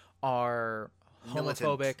people are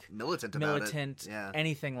homophobic, militant, yeah.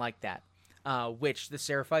 Anything like that, which the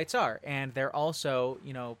Seraphites are. And they're also,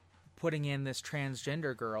 putting in this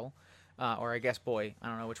transgender girl, or I guess boy. I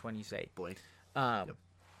don't know which one you say. Boy. Yep.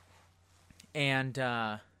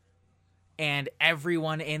 And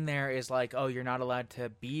everyone in there is like, oh, you're not allowed to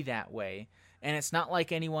be that way. And it's not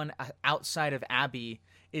like anyone outside of Abby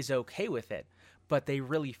is okay with it, but they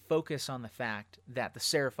really focus on the fact that the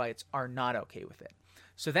Seraphites are not okay with it.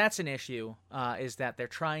 So that's an issue, is that they're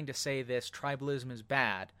trying to say this tribalism is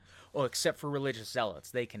bad, except for religious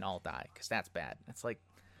zealots. They can all die, because that's bad. It's like,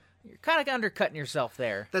 you're kind of undercutting yourself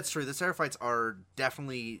there. That's true. The Seraphites are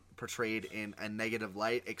definitely portrayed in a negative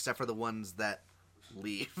light, except for the ones that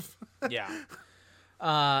leave. Yeah.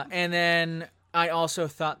 And then I also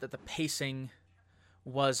thought that the pacing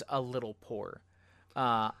was a little poor.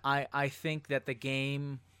 I think that the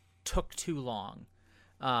game took too long.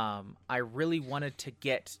 I really wanted to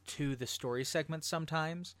get to the story segment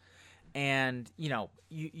sometimes, and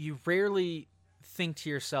you rarely think to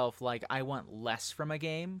yourself like, I want less from a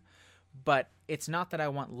game, but it's not that I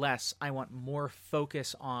want less. I want more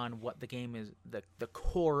focus on what the game is, the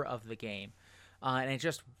core of the game. And it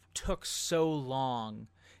just took so long,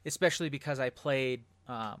 especially because I played,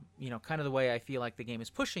 kind of the way I feel like the game is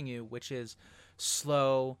pushing you, which is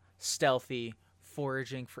slow, stealthy,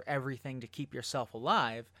 foraging for everything to keep yourself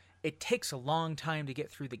alive. It takes a long time to get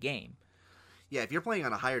through the game. Yeah, if you're playing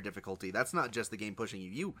on a higher difficulty, that's not just the game pushing you.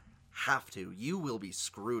 You have to. You will be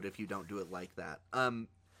screwed if you don't do it like that.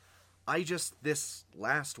 This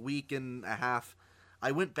last week and a half,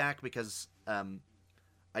 I went back because,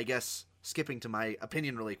 I guess... skipping to my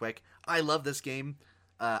opinion really quick, I love this game.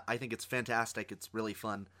 I think it's fantastic. It's really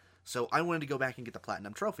fun. So I wanted to go back and get the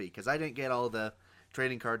Platinum Trophy, because I didn't get all the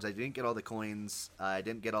trading cards, I didn't get all the coins, I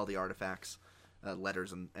didn't get all the artifacts,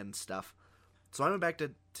 letters and stuff. So I went back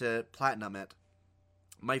to Platinum it.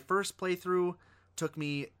 My first playthrough took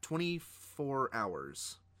me 24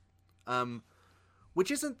 hours.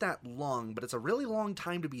 Which isn't that long, but it's a really long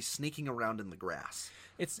time to be sneaking around in the grass.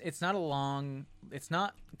 It's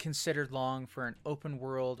not considered long for an open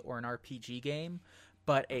world or an RPG game,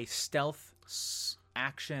 but a stealth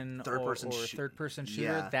action or third-person shooter,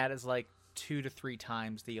 yeah. That is like 2 to 3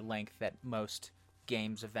 times the length that most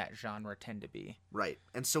games of that genre tend to be. Right.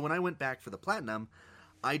 And so when I went back for the Platinum,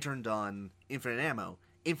 I turned on infinite ammo,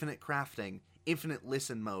 infinite crafting, infinite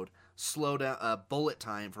listen mode, slow down bullet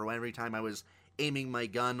time for every time I was aiming my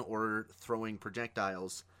gun or throwing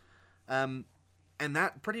projectiles. And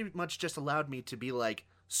that pretty much just allowed me to be like,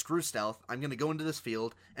 screw stealth, I'm going to go into this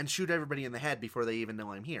field and shoot everybody in the head before they even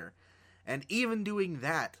know I'm here. And even doing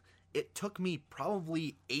that, it took me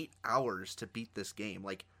probably 8 hours to beat this game.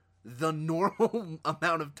 Like, the normal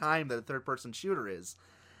amount of time that a third-person shooter is.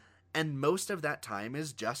 And most of that time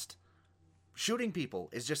is just shooting people,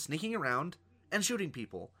 is just sneaking around and shooting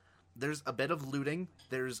people. There's a bit of looting,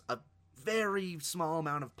 there's a very small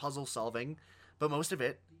amount of puzzle solving, but most of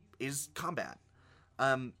it is combat.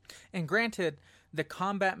 And granted, the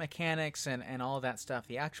combat mechanics and all that stuff,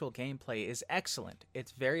 the actual gameplay is excellent.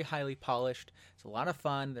 It's very highly polished. It's a lot of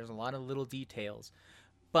fun. There's a lot of little details.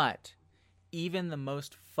 But even the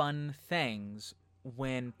most fun things,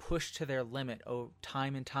 when pushed to their limit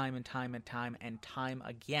time and time and time and time and time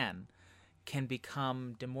again, can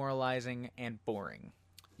become demoralizing and boring.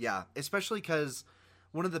 Yeah, especially because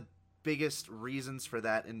one of the biggest reasons for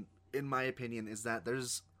that, in my opinion, is that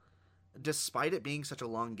there's, despite it being such a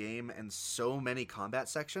long game and so many combat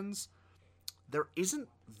sections, there isn't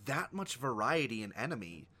that much variety in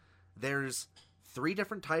enemy. There's 3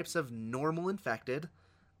 different types of normal infected,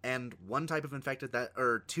 and 1 type of infected that,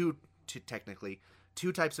 or two technically,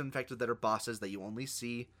 2 types of infected that are bosses that you only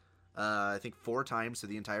see, I think 4 times through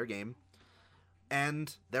the entire game.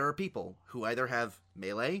 And there are people who either have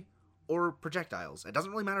melee or projectiles. It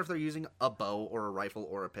doesn't really matter if they're using a bow or a rifle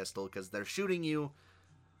or a pistol, because they're shooting you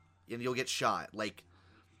and you'll get shot. Like,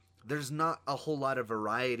 there's not a whole lot of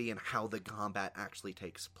variety in how the combat actually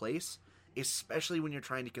takes place, especially when you're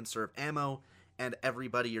trying to conserve ammo and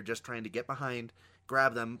everybody you're just trying to get behind,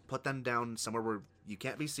 grab them, put them down somewhere where you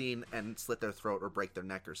can't be seen, and slit their throat or break their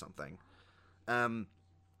neck or something.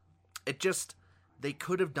 They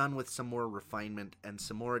could have done with some more refinement and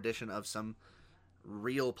some more addition of some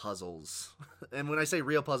real puzzles. And when I say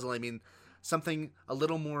real puzzle, I mean something a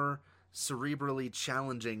little more cerebrally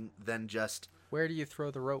challenging than just where do you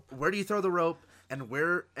throw the rope? Where do you throw the rope, and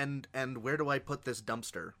where do I put this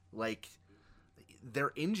dumpster? Like,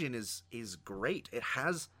 their engine is great. It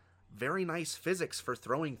has very nice physics for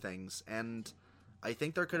throwing things, and I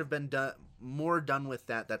think there could have been more done with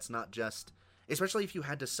that. That's not just, especially if you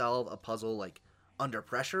had to solve a puzzle like under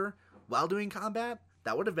pressure while doing combat.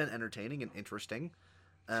 That would have been entertaining and interesting.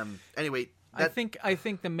 Anyway, I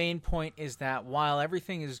think the main point is that while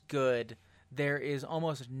everything is good, there is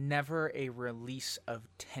almost never a release of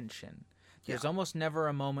tension. There's almost never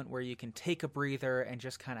a moment where you can take a breather and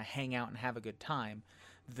just kind of hang out and have a good time.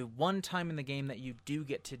 The one time in the game that you do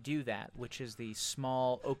get to do that, which is the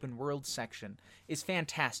small open world section, is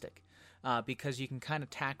fantastic because you can kind of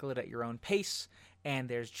tackle it at your own pace, and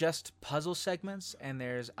there's just puzzle segments, and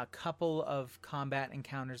there's a couple of combat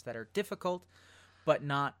encounters that are difficult, but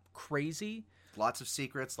not crazy. Lots of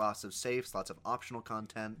secrets, lots of safes, lots of optional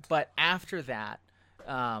content. But after that,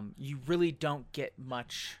 you really don't get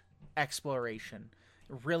much exploration.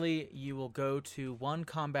 Really, you will go to one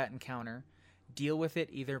combat encounter, deal with it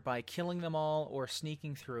either by killing them all or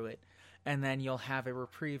sneaking through it, and then you'll have a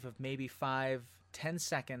reprieve of maybe 5-10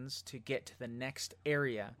 seconds to get to the next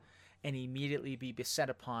area and immediately be beset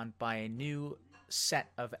upon by a new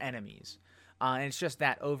set of enemies. And it's just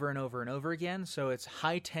that over and over and over again, so it's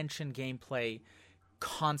high-tension gameplay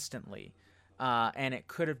constantly, and it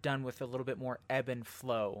could have done with a little bit more ebb and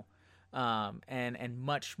flow, and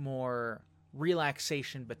much more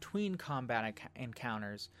relaxation between combat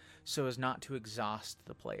encounters so as not to exhaust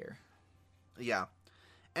the player. Yeah.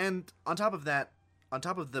 And on top of that, on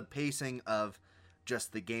top of the pacing of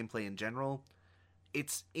just the gameplay in general,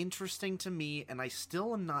 it's interesting to me, and I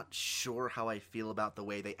still am not sure how I feel about the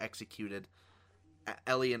way they executed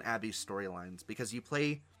Ellie and Abby's storylines, because you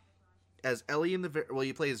play as Ellie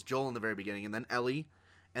you play as Joel in the very beginning, and then Ellie,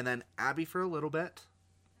 and then Abby for a little bit,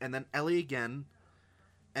 and then Ellie again,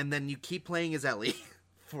 and then you keep playing as Ellie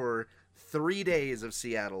for 3 days of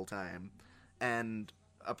Seattle time, and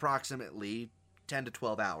approximately 10 to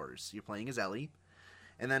 12 hours you're playing as Ellie,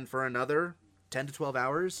 and then for another 10 to 12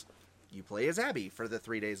 hours you play as Abby for the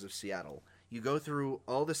 3 days of Seattle. You go through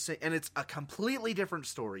all the and it's a completely different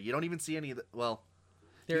story. You don't even see any of the, well,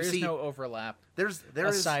 there is no overlap. There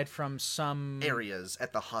aside from some areas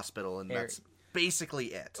at the hospital, and that's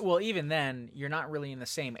basically it. Well, even then, you're not really in the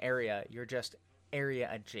same area. You're just area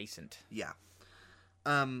adjacent. Yeah.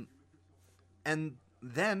 And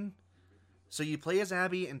then, so you play as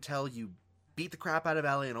Abby until you beat the crap out of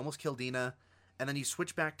Ellie and almost kill Dina, and then you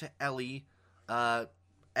switch back to Ellie, at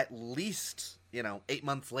least, 8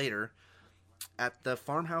 months later, at the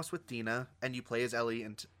farmhouse with Dina, and you play as Ellie,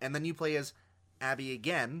 and then you play as Abby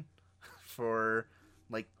again for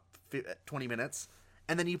like 20 minutes,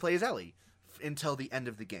 and then you play as Ellie until the end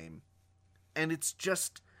of the game. And it's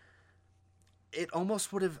just, it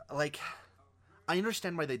almost would have, like, I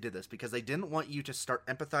understand why they did this, because they didn't want you to start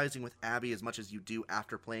empathizing with Abby as much as you do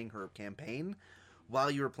after playing her campaign while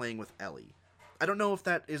you were playing with Ellie. I don't know if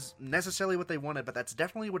that is necessarily what they wanted, but that's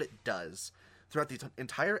definitely what it does throughout the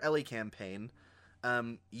entire Ellie campaign.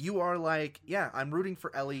 You are like, yeah, I'm rooting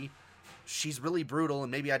for Ellie. She's really brutal,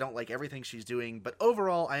 and maybe I don't like everything she's doing, but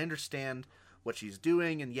overall, I understand what she's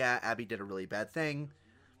doing, and yeah, Abby did a really bad thing.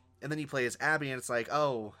 And then you play as Abby, and it's like,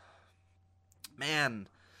 oh, man,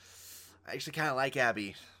 I actually kind of like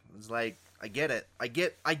Abby. It's like, I get it. I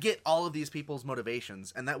get all of these people's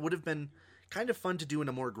motivations, and that would have been kind of fun to do in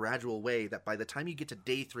a more gradual way, that by the time you get to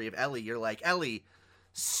day 3 of Ellie, you're like, Ellie,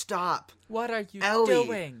 stop. What are you Ellie,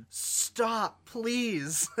 doing? Stop,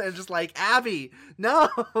 please. And just like, Abby, no.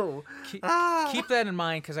 Keep that in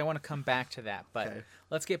mind, because I want to come back to that. But okay.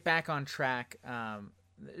 Let's get back on track.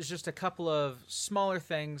 There's just a couple of smaller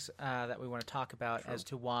things that we want to talk about as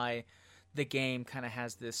to why the game kind of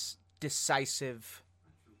has this decisiveness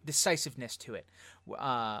to it.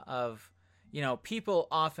 People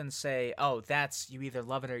often say, oh, that's, you either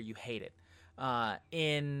love it or you hate it.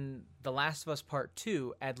 In The Last of Us Part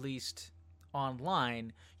 2, at least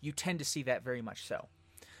online, you tend to see that very much so.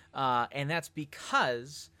 And that's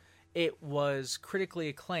because it was critically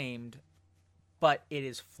acclaimed, but it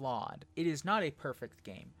is flawed. It is not a perfect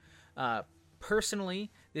game.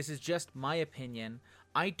 Personally, this is just my opinion.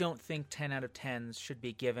 I don't think 10 out of 10s should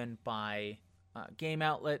be given by game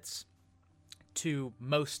outlets to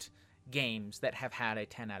most games that have had a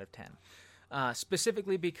 10 out of 10.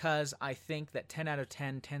 specifically because I think that 10 out of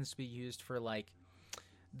 10 tends to be used for like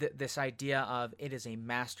this idea of it is a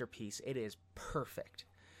masterpiece, it is perfect,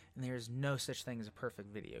 and there's no such thing as a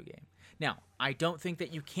perfect video game. Now, I don't think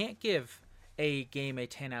that you can't give a game a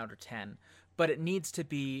 10 out of 10, but it needs to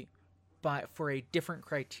be for a different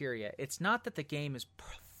criteria. It's not that the game is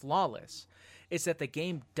flawless, it's that the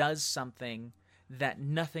game does something that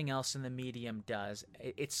nothing else in the medium does.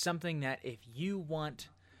 It's something that if you want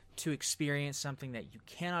to experience something that you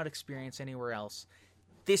cannot experience anywhere else,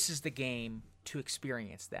 this is the game to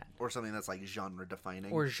experience that. Or something that's like genre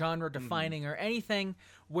defining. Or genre defining, or anything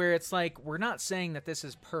where it's like, we're not saying that this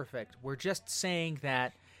is perfect. We're just saying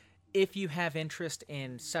that if you have interest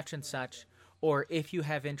in such and such, or if you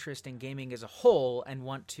have interest in gaming as a whole and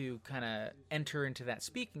want to kind of enter into that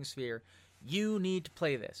speaking sphere, you need to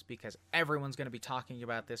play this because everyone's going to be talking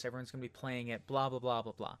about this. Everyone's going to be playing it, blah, blah, blah,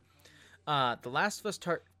 blah, blah. The Last of Us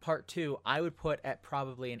Part 2, I would put at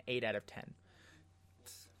probably an 8 out of 10.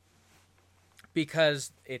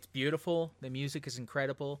 Because it's beautiful, the music is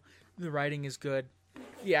incredible, the writing is good,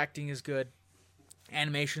 the acting is good,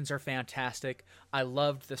 animations are fantastic. I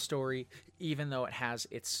loved the story, even though it has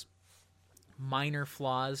its minor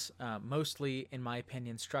flaws, mostly, in my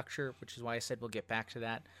opinion, structure, which is why I said we'll get back to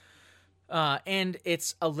that. And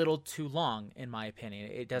it's a little too long, in my opinion.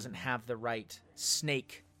 It doesn't have the right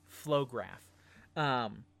snake flow graph.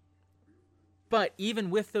 But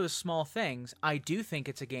even with those small things, I do think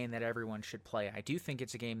it's a game that everyone should play. I do think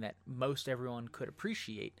it's a game that most everyone could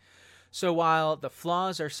appreciate. So while the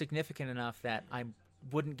flaws are significant enough that I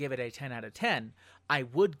wouldn't give it a 10 out of 10, I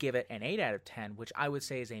would give it an 8 out of 10, which I would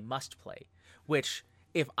say is a must-play. Which,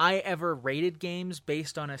 if I ever rated games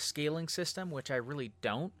based on a scaling system, which I really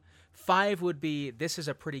don't, 5 would be, this is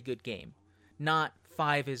a pretty good game. Not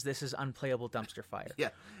 5 is, this is unplayable dumpster fire. Yeah.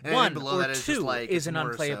 And 1 below or that is 2 just like, is an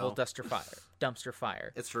more unplayable so. dumpster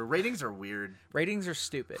fire. It's true. Ratings are weird. Ratings are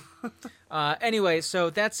stupid. Anyway, so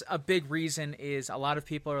that's a big reason is a lot of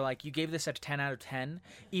people are like, you gave this a 10 out of 10,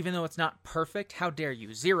 even though it's not perfect. How dare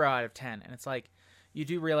you? 0 out of 10. And it's like, you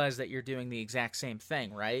do realize that you're doing the exact same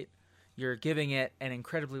thing, right? You're giving it an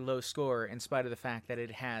incredibly low score in spite of the fact that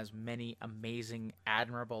it has many amazing,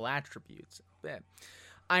 admirable attributes. But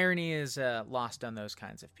irony is lost on those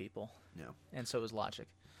kinds of people. Yeah. And so is logic.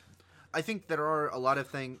 I think there are a lot of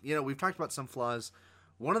things, we've talked about some flaws.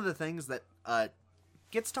 One of the things that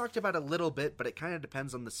gets talked about a little bit, but it kind of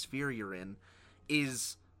depends on the sphere you're in,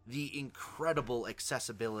 is the incredible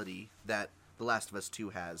accessibility that The Last of Us 2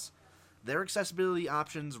 has. Their accessibility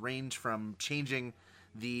options range from changing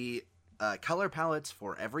the color palettes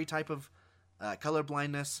for every type of color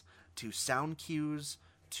blindness, to sound cues,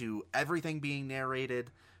 to everything being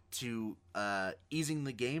narrated, to easing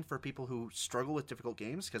the game for people who struggle with difficult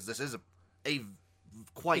games, because this is a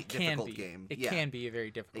quite difficult game. It can be a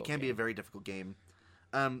very difficult game. It can be a very difficult game.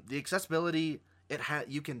 The accessibility,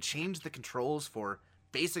 you can change the controls for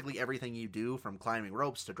basically everything you do, from climbing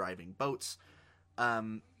ropes to driving boats,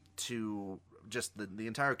 to just the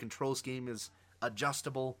entire control scheme is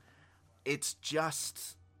adjustable. It's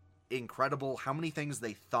just incredible how many things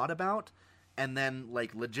they thought about and then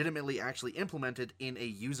legitimately actually implemented in a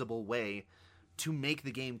usable way to make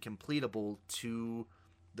the game completable to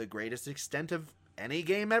the greatest extent of any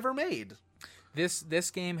game ever made.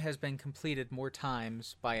 This game has been completed more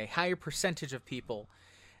times by a higher percentage of people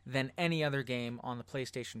than any other game on the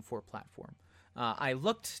PlayStation 4 platform. I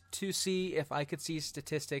looked to see if I could see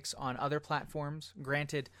statistics on other platforms.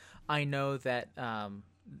 Granted, I know that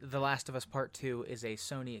The Last of Us Part 2 is a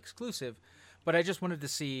Sony exclusive, but I just wanted to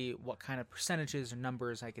see what kind of percentages or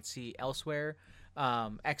numbers I could see elsewhere.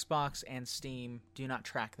 Xbox and Steam do not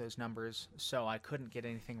track those numbers, so I couldn't get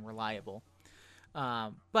anything reliable.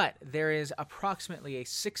 But there is approximately a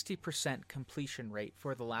 60% completion rate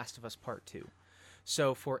for The Last of Us Part 2.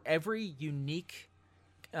 So for every unique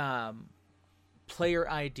player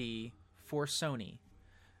ID for Sony,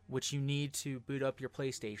 which you need to boot up your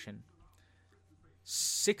PlayStation,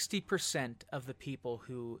 60% of the people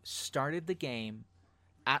who started the game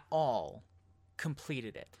at all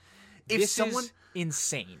completed it. This is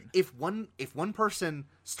insane. If one person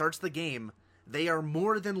starts the game, they are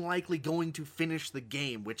more than likely going to finish the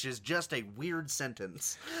game, which is just a weird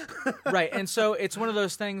sentence. Right, and so it's one of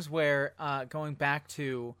those things where, going back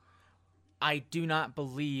to, I do not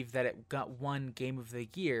believe that it got won Game of the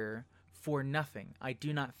Year for nothing. I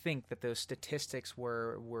do not think that those statistics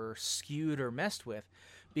were skewed or messed with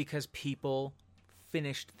because people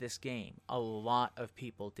finished this game. A lot of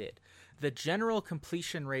people did. The general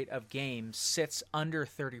completion rate of games sits under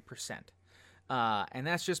 30%. And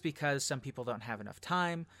that's just because some people don't have enough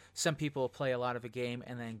time. Some people play a lot of a game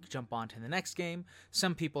and then jump on to the next game.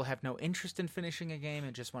 Some people have no interest in finishing a game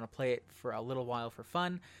and just want to play it for a little while for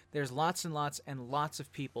fun. There's lots and lots and lots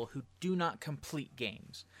of people who do not complete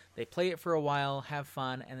games. They play it for a while, have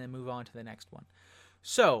fun, and then move on to the next one.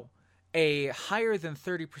 So, a higher than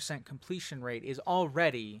 30% completion rate is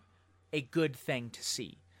already a good thing to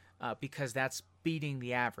see, because that's beating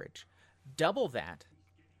the average. Double that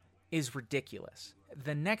is ridiculous.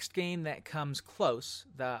 The next game that comes close,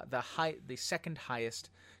 the second highest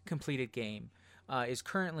completed game, is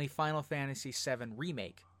currently Final Fantasy VII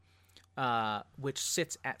Remake, which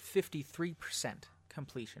sits at 53%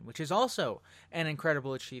 completion, which is also an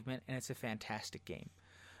incredible achievement, and it's a fantastic game.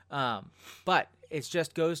 But it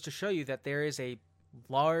just goes to show you that there is a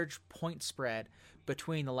large point spread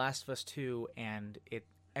between The Last of Us 2 and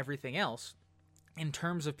everything else in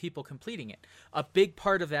terms of people completing it. A big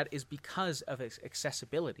part of that is because of its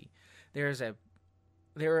accessibility.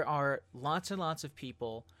 There are lots and lots of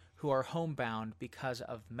people who are homebound because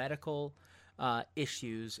of medical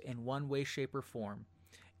issues in one way, shape, or form.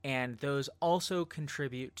 And those also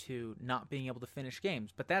contribute to not being able to finish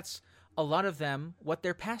games. But that's a lot of them what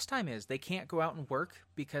their pastime is. They can't go out and work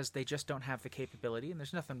because they just don't have the capability, and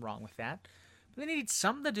there's nothing wrong with that. But they need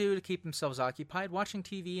something to do to keep themselves occupied. Watching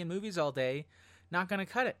TV and movies all day, not going to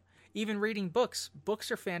cut it. Even reading books. Books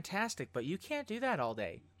are fantastic, but you can't do that all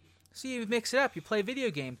day. So you mix it up. You play video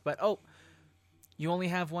games, but you only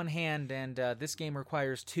have one hand, and this game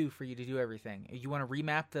requires two for you to do everything. You want to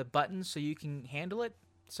remap the buttons so you can handle it?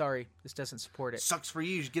 Sorry, this doesn't support it. Sucks for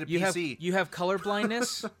you. You should get a PC. You have color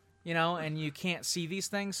blindness, and you can't see these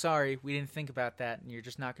things. Sorry, we didn't think about that, and you're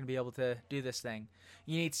just not going to be able to do this thing.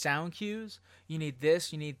 You need sound cues. You need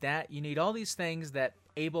this. You need that. You need all these things that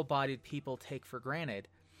able-bodied people take for granted.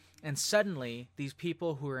 And suddenly, these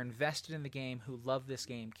people who are invested in the game, who love this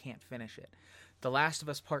game, can't finish it. The Last of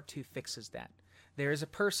Us Part 2 fixes that. There is a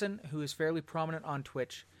person who is fairly prominent on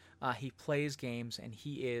Twitch. He plays games, and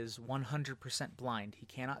he is 100% blind. He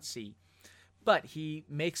cannot see. But he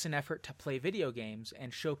makes an effort to play video games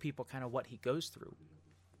and show people kind of what he goes through.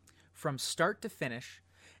 From start to finish,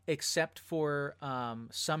 except for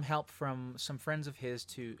some help from some friends of his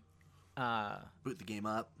to boot the game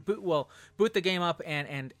up. Boot the game up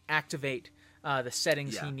and activate the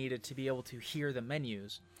settings he needed to be able to hear the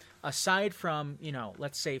menus. Aside from,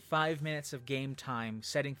 let's say 5 minutes of game time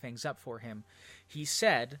setting things up for him, he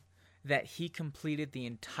said that he completed the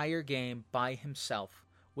entire game by himself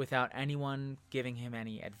without anyone giving him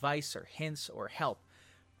any advice or hints or help.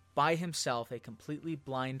 By himself, a completely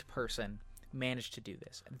blind person managed to do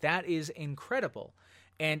this. That is incredible.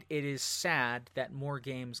 And it is sad that more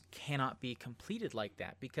games cannot be completed like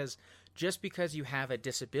that, because just because you have a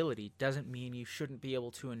disability doesn't mean you shouldn't be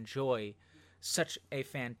able to enjoy such a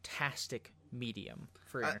fantastic medium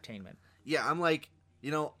for entertainment. Yeah, I'm like,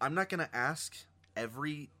 I'm not going to ask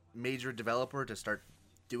every major developer to start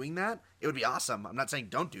doing that. It would be awesome. I'm not saying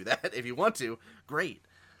don't do that. If you want to, great.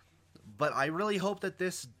 But I really hope that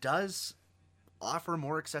this does offer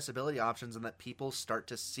more accessibility options and that people start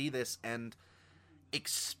to see this and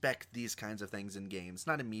expect these kinds of things in games.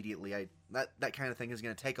 Not immediately. That kind of thing is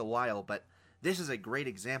going to take a while, but this is a great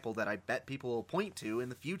example that I bet people will point to in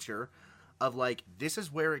the future of, like, this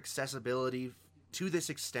is where accessibility to this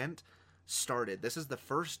extent started. This is the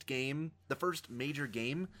first major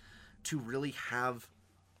game to really have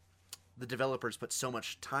the developers put so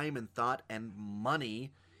much time and thought and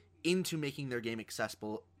money into making their game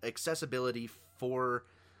accessibility for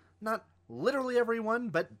not literally everyone,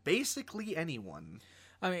 but basically anyone.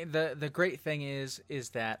 I mean, the great thing is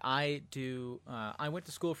that I went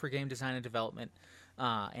to school for game design and development,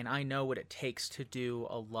 and I know what it takes to do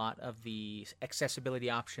a lot of the accessibility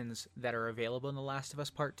options that are available in The Last of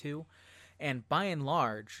Us Part 2. And by and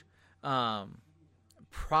large,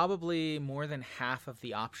 probably more than half of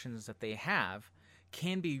the options that they have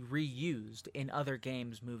can be reused in other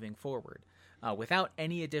games moving forward without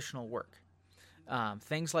any additional work.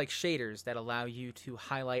 Things like shaders that allow you to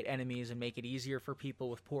highlight enemies and make it easier for people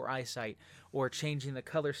with poor eyesight, or changing the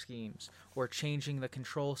color schemes, or changing the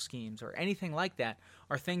control schemes, or anything like that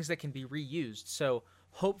are things that can be reused. So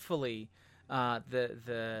hopefully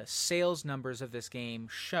the sales numbers of this game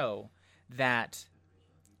show that,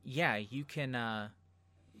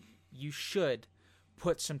 you should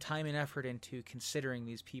put some time and effort into considering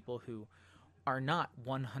these people who are not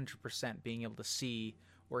 100% being able to see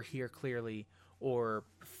or hear clearly or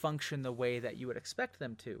function the way that you would expect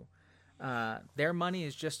them to. Their money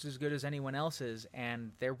is just as good as anyone else's,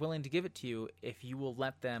 and they're willing to give it to you if you will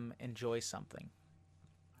let them enjoy something.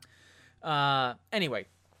 Anyway,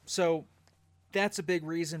 so that's a big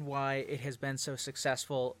reason why it has been so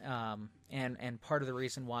successful, and part of the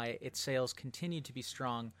reason why its sales continue to be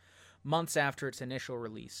strong months after its initial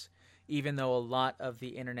release, even though a lot of the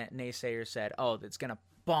internet naysayers said, "Oh, it's gonna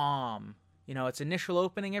bomb." You know, its initial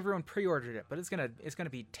opening, everyone pre-ordered it, but it's gonna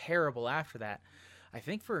be terrible after that. I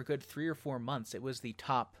think for a good 3 or 4 months, it was the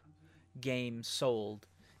top game sold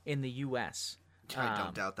in the U.S. I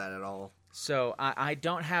don't doubt that at all. So I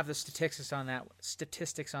don't have the statistics on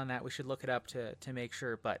that. We should look it up to make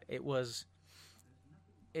sure. But it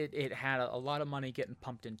had a lot of money getting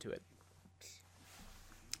pumped into it.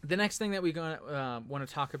 The next thing that we're going to want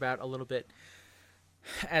to talk about a little bit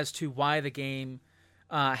as to why the game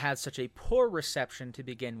had such a poor reception to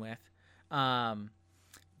begin with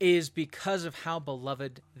is because of how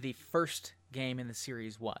beloved the first game in the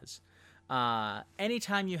series was.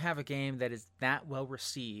 Anytime you have a game that is that well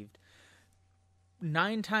received,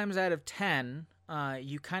 9 times out of 10,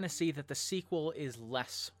 you kind of see that the sequel is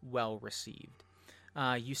less well received.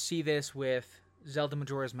 You see this with Zelda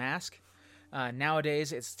Majora's Mask.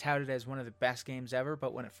 Nowadays, it's touted as one of the best games ever,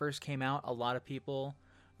 but when it first came out, a lot of people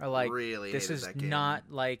are like, really this is that game. not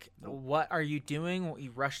like, what are you doing?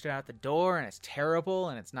 You rushed it out the door, and it's terrible,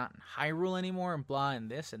 and it's not in Hyrule anymore, and blah, and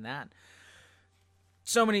this and that.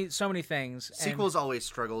 So many things. Sequels always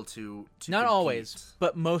struggle to not compete. always,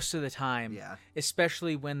 but most of the time. Yeah.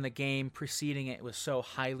 Especially when the game preceding it was so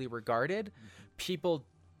highly regarded, people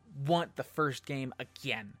want the first game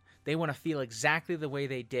again. They want to feel exactly the way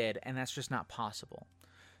they did, and that's just not possible.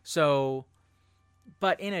 So,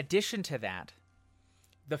 but in addition to that,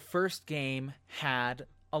 the first game had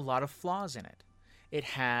a lot of flaws in it. It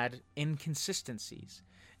had inconsistencies.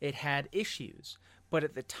 It had issues. But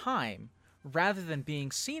at the time, rather than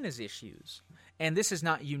being seen as issues, and this is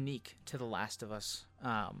not unique to The Last of Us,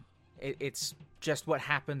 it's just what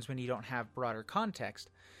happens when you don't have broader context,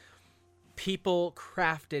 people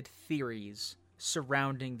crafted theories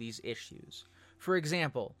surrounding these issues. For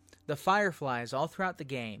example, the Fireflies all throughout the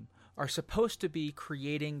game are supposed to be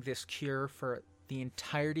creating this cure for the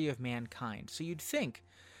entirety of mankind. So you'd think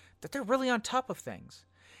that they're really on top of things.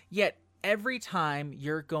 Yet every time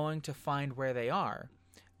you're going to find where they are,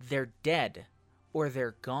 they're dead or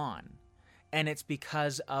they're gone. And it's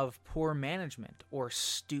because of poor management or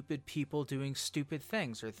stupid people doing stupid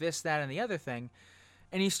things or this, that, and the other thing.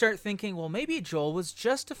 And you start thinking, well, maybe Joel was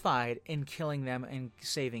justified in killing them and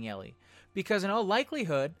saving Ellie. Because in all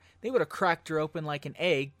likelihood, they would have cracked her open like an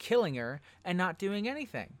egg, killing her, and not doing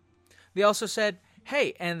anything. They also said,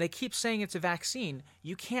 hey, and they keep saying it's a vaccine,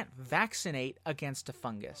 you can't vaccinate against a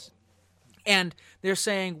fungus. And they're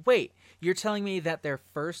saying, wait, you're telling me that their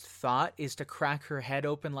first thought is to crack her head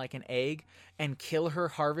open like an egg and kill her,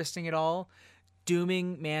 harvesting it all,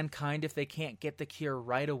 dooming mankind if they can't get the cure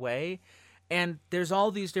right away? And there's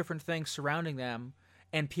all these different things surrounding them,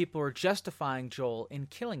 and people are justifying Joel in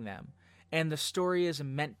killing them. And the story is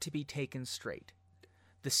meant to be taken straight.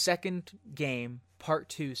 The second game, Part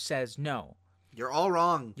 2, says no. You're all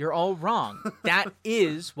wrong. You're all wrong. That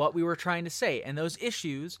is what we were trying to say. And those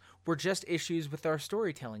issues were just issues with our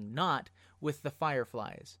storytelling, not with the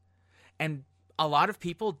Fireflies. And a lot of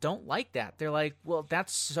people don't like that. They're like, well,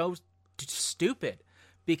 that's so stupid.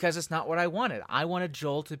 Because it's not what I wanted. I wanted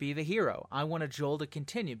Joel to be the hero. I wanted Joel to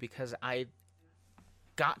continue because I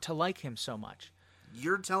got to like him so much.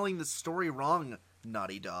 You're telling the story wrong,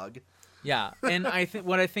 Naughty Dog. Yeah, and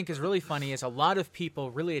what I think is really funny is a lot of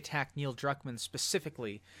people really attack Neil Druckmann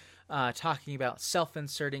specifically, talking about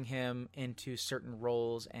self-inserting him into certain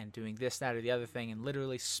roles and doing this, that, or the other thing, and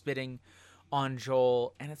literally spitting on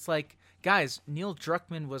Joel. And it's like, guys, Neil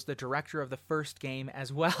Druckmann was the director of the first game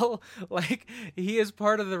as well. Like, he is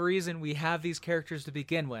part of the reason we have these characters to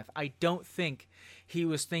begin with. I don't think he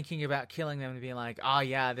was thinking about killing them and being like, oh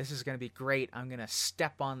yeah, this is going to be great. I'm going to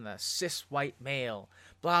step on the cis white male,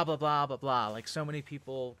 blah, blah, blah, blah, blah. Like so many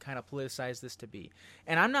people kind of politicize this to be.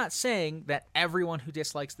 And I'm not saying that everyone who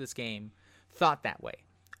dislikes this game thought that way.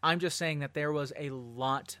 I'm just saying that there was a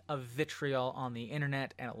lot of vitriol on the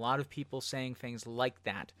internet and a lot of people saying things like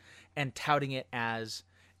that and touting it as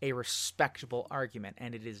a respectable argument,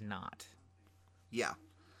 and it is not. Yeah.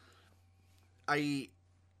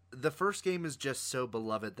 The first game is just so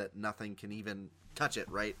beloved that nothing can even touch it,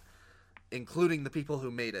 right? Including the people who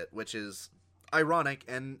made it, which is ironic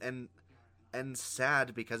and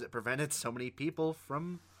sad because it prevented so many people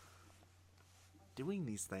from doing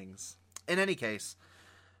these things. In any case,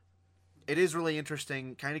 it is really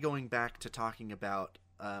interesting, kind of going back to talking about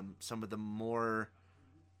some of the more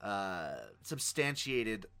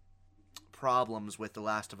substantiated problems with The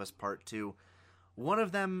Last of Us Part 2. One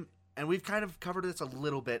of them, and we've kind of covered this a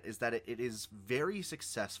little bit, is that it is very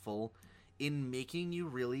successful in making you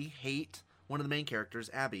really hate one of the main characters,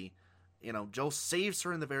 Abby. You know, Joel saves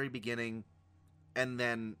her in the very beginning, and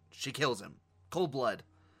then she kills him. Cold blood.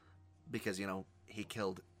 Because, you know, he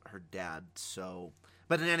killed her dad, so...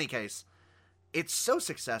 But in any case, it's so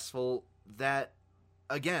successful that,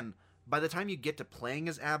 again, by the time you get to playing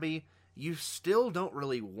as Abby, you still don't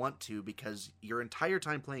really want to, because your entire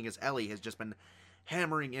time playing as Ellie has just been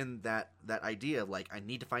hammering in that idea of, like, I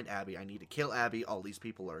need to find Abby, I need to kill Abby, all these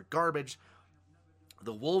people are garbage,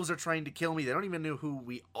 the wolves are trying to kill me, they don't even know who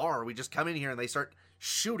we are, we just come in here and they start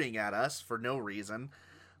shooting at us for no reason.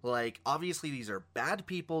 Like, obviously these are bad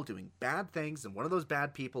people doing bad things, and one of those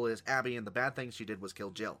bad people is Abby, and the bad thing she did was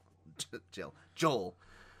kill Joel.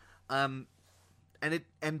 And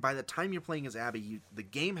by the time you're playing as Abby, the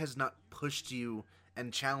game has not pushed you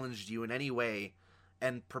and challenged you in any way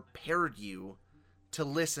and prepared you to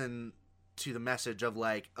listen to the message of,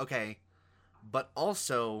 like, okay, but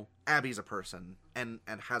also Abby's a person and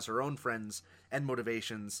has her own friends and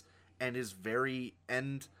motivations and is very...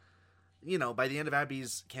 and you know, by the end of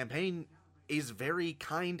Abby's campaign, is very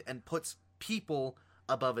kind and puts people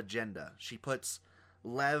above agenda. She puts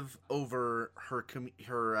Lev over her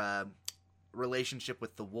relationship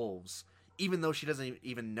with the wolves, even though she doesn't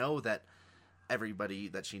even know that everybody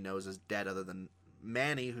that she knows is dead other than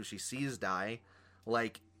Manny, who she sees die.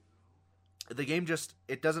 Like, the game just,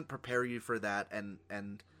 it doesn't prepare you for that,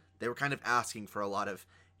 and they were kind of asking for a lot of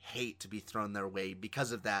hate to be thrown their way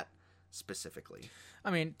because of that specifically. I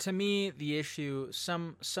mean, to me, the issue,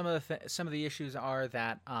 some of the issues are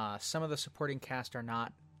that some of the supporting cast are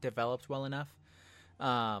not developed well enough,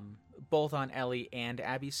 both on Ellie and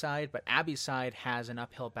Abby's side. But Abby's side has an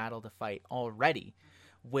uphill battle to fight already,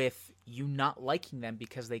 with you not liking them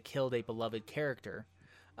because they killed a beloved character.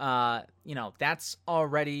 You know, that's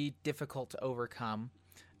already difficult to overcome.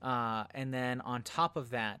 And then on top of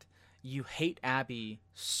that, you hate Abby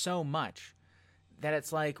so much that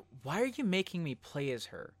it's like, why are you making me play as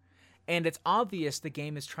her? And it's obvious the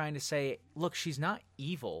game is trying to say, look, she's not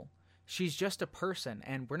evil. She's just a person,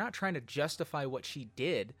 and we're not trying to justify what she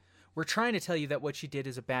did. We're trying to tell you that what she did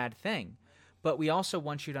is a bad thing. But we also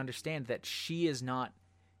want you to understand that she is not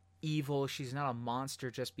evil. She's not a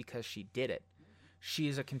monster just because she did it. She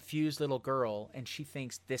is a confused little girl, and she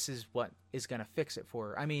thinks this is what is going to fix it for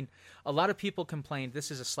her. I mean, a lot of people complained,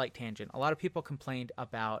 this is a slight tangent, a lot of people complained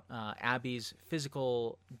about Abby's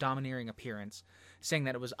physical domineering appearance, saying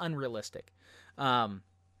that it was unrealistic.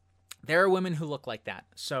 There are women who look like that,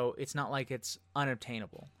 so it's not like it's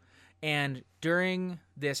unobtainable. And during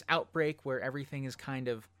this outbreak where everything is kind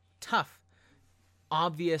of tough,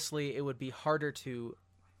 obviously it would be harder to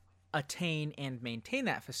attain and maintain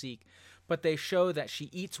that physique, but they show that she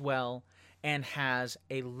eats well and has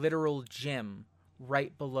a literal gym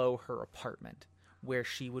right below her apartment where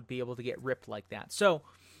she would be able to get ripped like that. So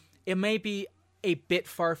it may be a bit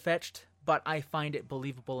far-fetched, but I find it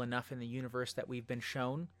believable enough in the universe that we've been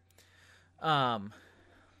shown. Sorry,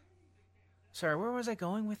 where was I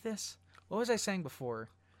going with this? What was I saying before?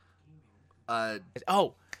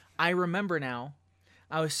 Oh, I remember now.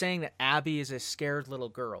 I was saying that Abby is a scared little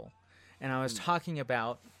girl, and I was talking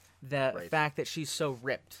about the fact that she's so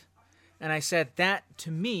ripped. And I said that,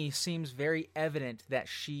 to me, seems very evident that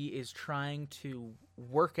she is trying to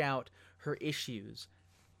work out her issues,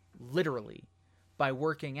 literally, by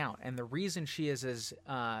working out. And the reason she is as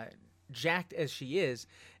jacked as she is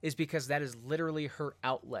because that is literally her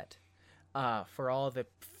outlet for all the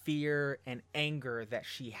fear and anger that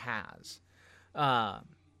she has.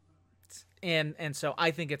 And so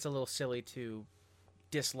I think it's a little silly to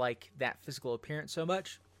dislike that physical appearance so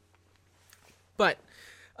much. But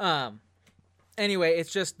anyway,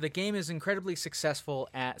 it's just the game is incredibly successful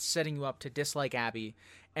at setting you up to dislike Abby,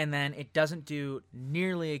 and then it doesn't do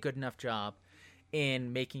nearly a good enough job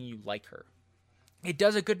in making you like her. It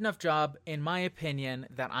does a good enough job, in my opinion,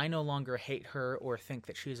 that I no longer hate her or think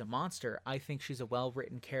that she's a monster. I think she's a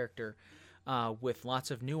well-written character with lots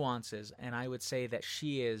of nuances, and I would say that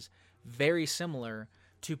she is very similar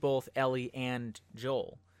to both Ellie and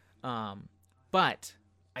Joel. But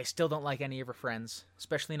I still don't like any of her friends,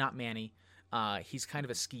 especially not Manny. He's kind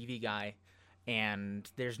of a skeevy guy, and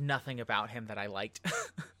there's nothing about him that I liked.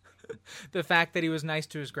 The fact that he was nice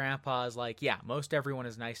to his grandpa is like, yeah, most everyone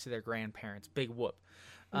is nice to their grandparents. Big whoop.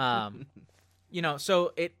 You know,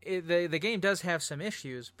 so the game does have some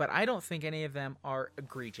issues, but I don't think any of them are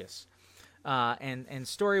egregious. And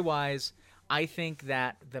story-wise, I think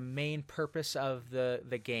that the main purpose of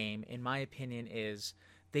the game, in my opinion, is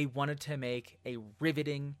they wanted to make a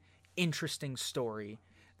riveting, interesting story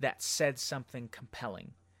that said something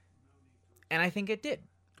compelling. And I think it did.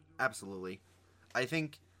 Absolutely. I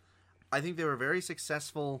think I think they were very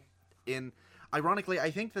successful in... Ironically,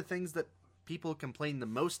 I think the things that people complain the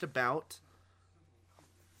most about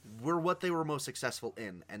were what they were most successful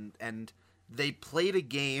in. And they played a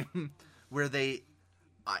game where they...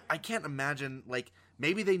 I can't imagine, like,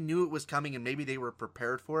 maybe they knew it was coming and maybe they were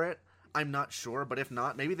prepared for it. I'm not sure, but if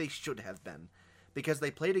not, maybe they should have been. Because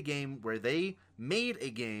they played a game where they made a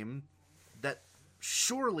game that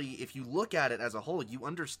surely, if you look at it as a whole, you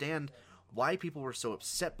understand why people were so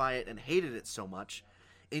upset by it and hated it so much.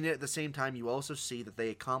 And yet at the same time, you also see that they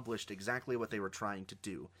accomplished exactly what they were trying to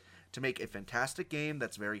do. To make a fantastic game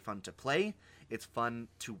that's very fun to play. It's fun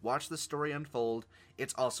to watch the story unfold.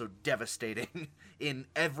 It's also devastating in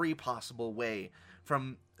every possible way.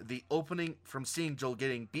 From the opening, from seeing Joel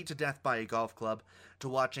getting beat to death by a golf club, to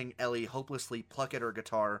watching Ellie hopelessly pluck at her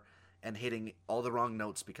guitar and hitting all the wrong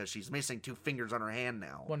notes because she's missing 2 fingers on her hand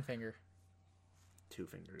now. 1 finger. 2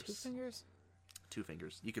 fingers. 2 fingers? 2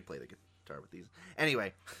 fingers. You could play the guitar with these.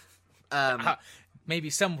 Anyway. Maybe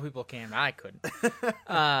some people can, but I couldn't.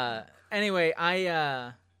 Anyway,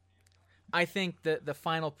 I think the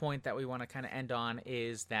final point that we want to kind of end on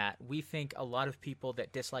is that we think a lot of people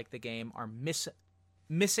that dislike the game are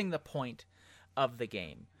missing the point of the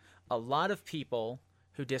game. A lot of people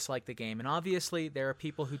who dislike the game, and obviously there are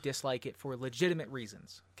people who dislike it for legitimate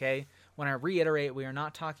reasons, okay? When I reiterate, we are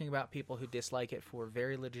not talking about people who dislike it for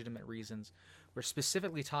very legitimate reasons. We're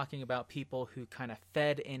specifically talking about people who kind of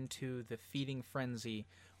fed into the feeding frenzy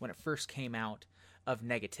when it first came out of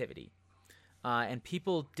negativity. And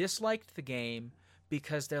people disliked the game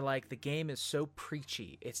because they're like, the game is so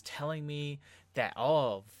preachy. It's telling me that,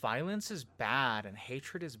 oh, violence is bad and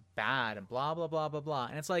hatred is bad and blah, blah, blah, blah, blah.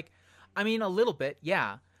 And it's like, I mean, a little bit,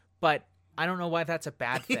 yeah, but I don't know why that's a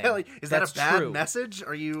bad thing. Yeah, like, is that's that a bad true. message?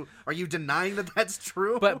 Are you denying that that's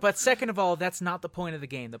true? But second of all, that's not the point of the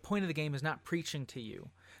game. The point of the game is not preaching to you.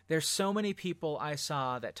 There's so many people I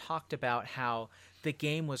saw that talked about how the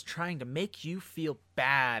game was trying to make you feel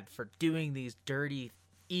bad for doing these dirty,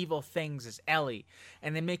 evil things as Ellie,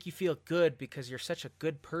 and they make you feel good because you're such a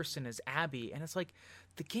good person as Abby. And it's like,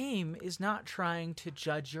 the game is not trying to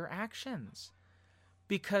judge your actions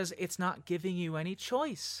because it's not giving you any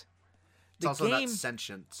choice. It's also not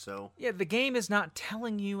sentient, so... Yeah, the game is not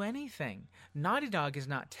telling you anything. Naughty Dog is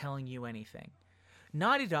not telling you anything.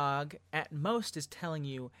 Naughty Dog, at most, is telling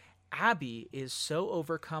you Abby is so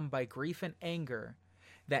overcome by grief and anger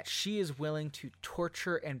that she is willing to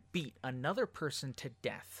torture and beat another person to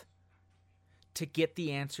death to get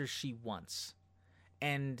the answers she wants.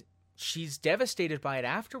 And she's devastated by it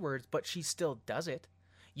afterwards, but she still does it.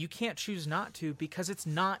 You can't choose not to because it's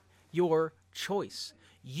not your choice.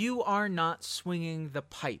 You are not swinging the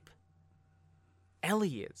pipe.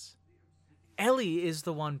 Ellie is. Ellie is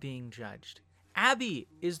the one being judged. Abby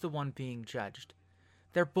is the one being judged.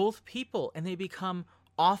 They're both people, and they become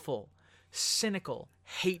awful, cynical,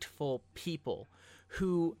 hateful people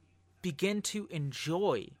who begin to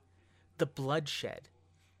enjoy the bloodshed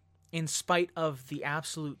in spite of the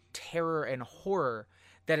absolute terror and horror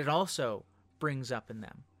that it also brings up in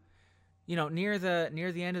them. You know, near the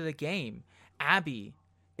end of the game, Abby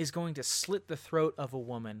is going to slit the throat of a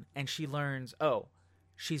woman, and she learns, oh,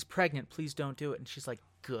 she's pregnant, please don't do it. And she's like,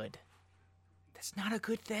 good. That's not a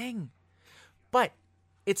good thing. But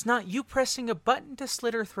it's not you pressing a button to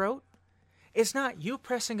slit her throat. It's not you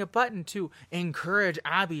pressing a button to encourage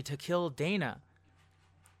Abby to kill Dana.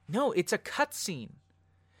 No, it's a cutscene.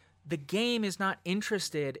 The game is not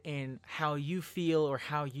interested in how you feel or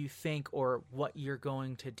how you think or what you're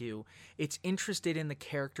going to do. It's interested in the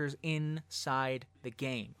characters inside the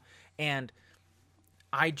game. And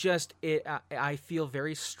I feel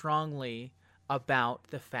very strongly about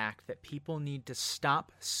the fact that people need to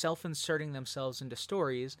stop self-inserting themselves into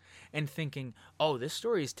stories and thinking, oh, this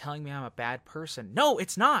story is telling me I'm a bad person. No,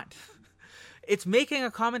 it's not. It's making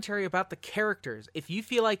a commentary about the characters. If you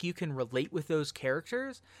feel like you can relate with those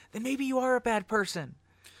characters, then maybe you are a bad person.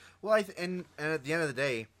 Well, and at the end of the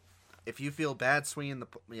day, if you feel bad swinging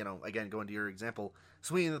again, going to your example,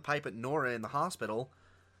 swinging the pipe at Nora in the hospital,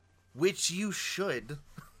 which you should,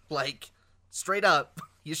 like, straight up,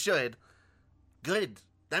 you should, good.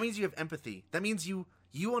 That means you have empathy. That means you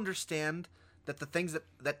understand that the things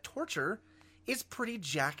that torture is pretty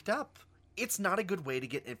jacked up. It's not a good way to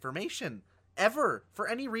get information. Ever, for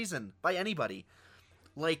any reason, by anybody.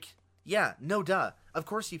 Like, yeah, no duh. Of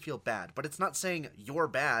course you feel bad, but it's not saying you're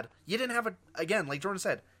bad. You didn't have again, like Jordan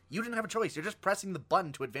said, you didn't have a choice. You're just pressing the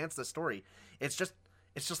button to advance the story. It's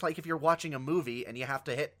just like if you're watching a movie and you have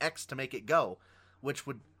to hit X to make it go, which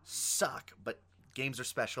would suck, but games are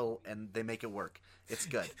special, and they make it work. It's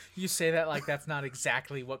good. You say that like that's not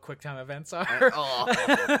exactly what QuickTime events are.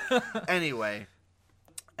 Anyway,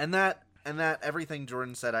 and that everything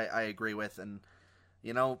Jordan said, I agree with. And,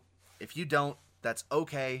 you know, if you don't, that's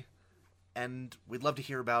okay. And we'd love to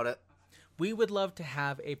hear about it. We would love to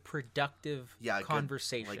have a productive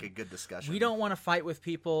conversation. Like a good discussion. We don't want to fight with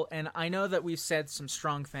people. And I know that we've said some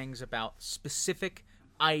strong things about specific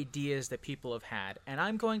ideas that people have had. And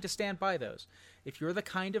I'm going to stand by those. If you're the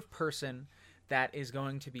kind of person that is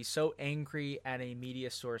going to be so angry at a media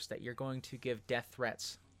source that you're going to give death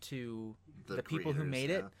threats to the people who made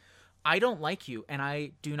it, I don't like you, and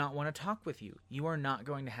I do not want to talk with you. You are not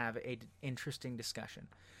going to have an interesting discussion.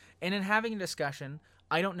 And in having a discussion,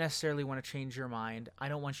 I don't necessarily want to change your mind. I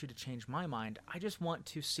don't want you to change my mind. I just want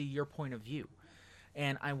to see your point of view.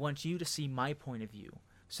 And I want you to see my point of view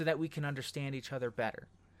so that we can understand each other better.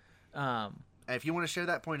 And if you want to share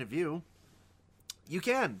that point of view, you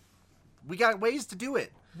can. We got ways to do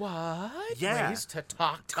it. What? Yeah. Ways to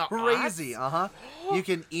talk to Crazy, us? You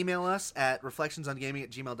can email us at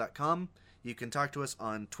reflectionsongaming@gmail.com. You can talk to us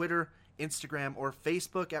on Twitter, Instagram, or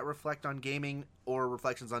Facebook at Reflect on Gaming or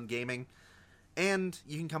Reflections on Gaming. And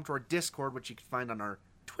you can come to our Discord, which you can find on our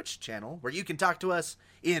Twitch channel, where you can talk to us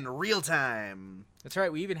in real time. That's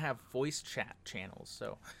right. We even have voice chat channels,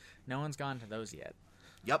 so no one's gone to those yet.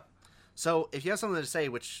 Yep. So if you have something to say,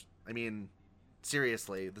 which, I mean,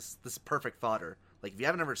 seriously, this is perfect fodder. Like, if you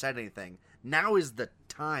haven't ever said anything, now is the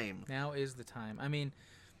time. Now is the time. I mean,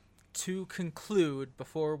 to conclude,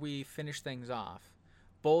 before we finish things off,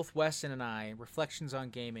 both Weston and I, Reflections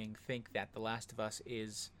on Gaming, think that The Last of Us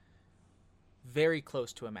is very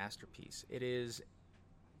close to a masterpiece. It is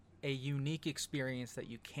a unique experience that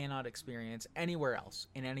you cannot experience anywhere else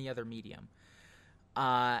in any other medium.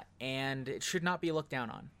 And it should not be looked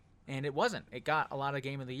down on. And it wasn't. It got a lot of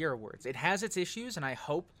Game of the Year awards. It has its issues, and I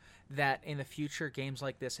hope that in the future games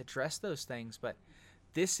like this address those things, but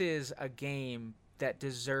this is a game that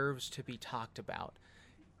deserves to be talked about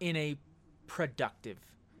in a productive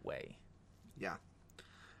way. Yeah.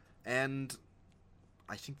 And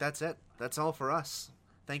I think that's it. That's all for us.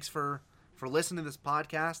 Thanks for listening to this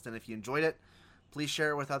podcast, and if you enjoyed it, please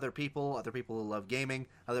share it with other people who love gaming,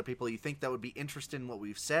 other people you think that would be interested in what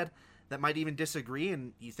we've said, that might even disagree,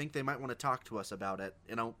 and you think they might want to talk to us about it.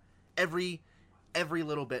 You know, every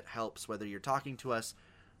little bit helps, whether you're talking to us,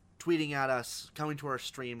 tweeting at us, coming to our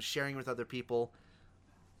streams, sharing with other people,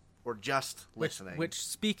 or just listening. Which,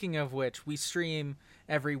 speaking of which, we stream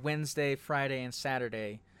every Wednesday, Friday, and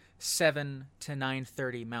Saturday, 7 to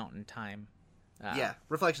 9:30 Mountain Time. Yeah,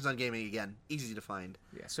 Reflections on Gaming, again, easy to find.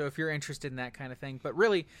 Yeah, so if you're interested in that kind of thing. But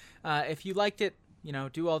really, if you liked it, you know,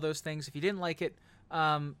 do all those things. If you didn't like it,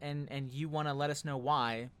 and you want to let us know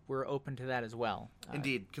why, we're open to that as well.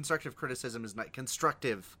 Indeed, constructive criticism is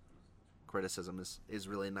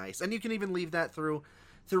really nice, and you can even leave that through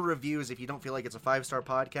reviews. If you don't feel like it's a 5-star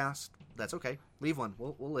podcast, that's okay. Leave one.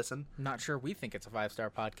 We'll listen. I'm not sure we think it's a 5-star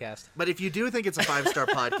podcast, but if you do think it's a 5-star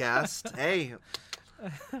podcast, hey.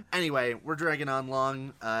 Anyway, we're dragging on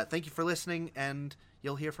long. Thank you for listening, and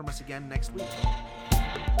you'll hear from us again next week.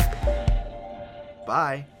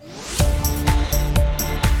 Bye.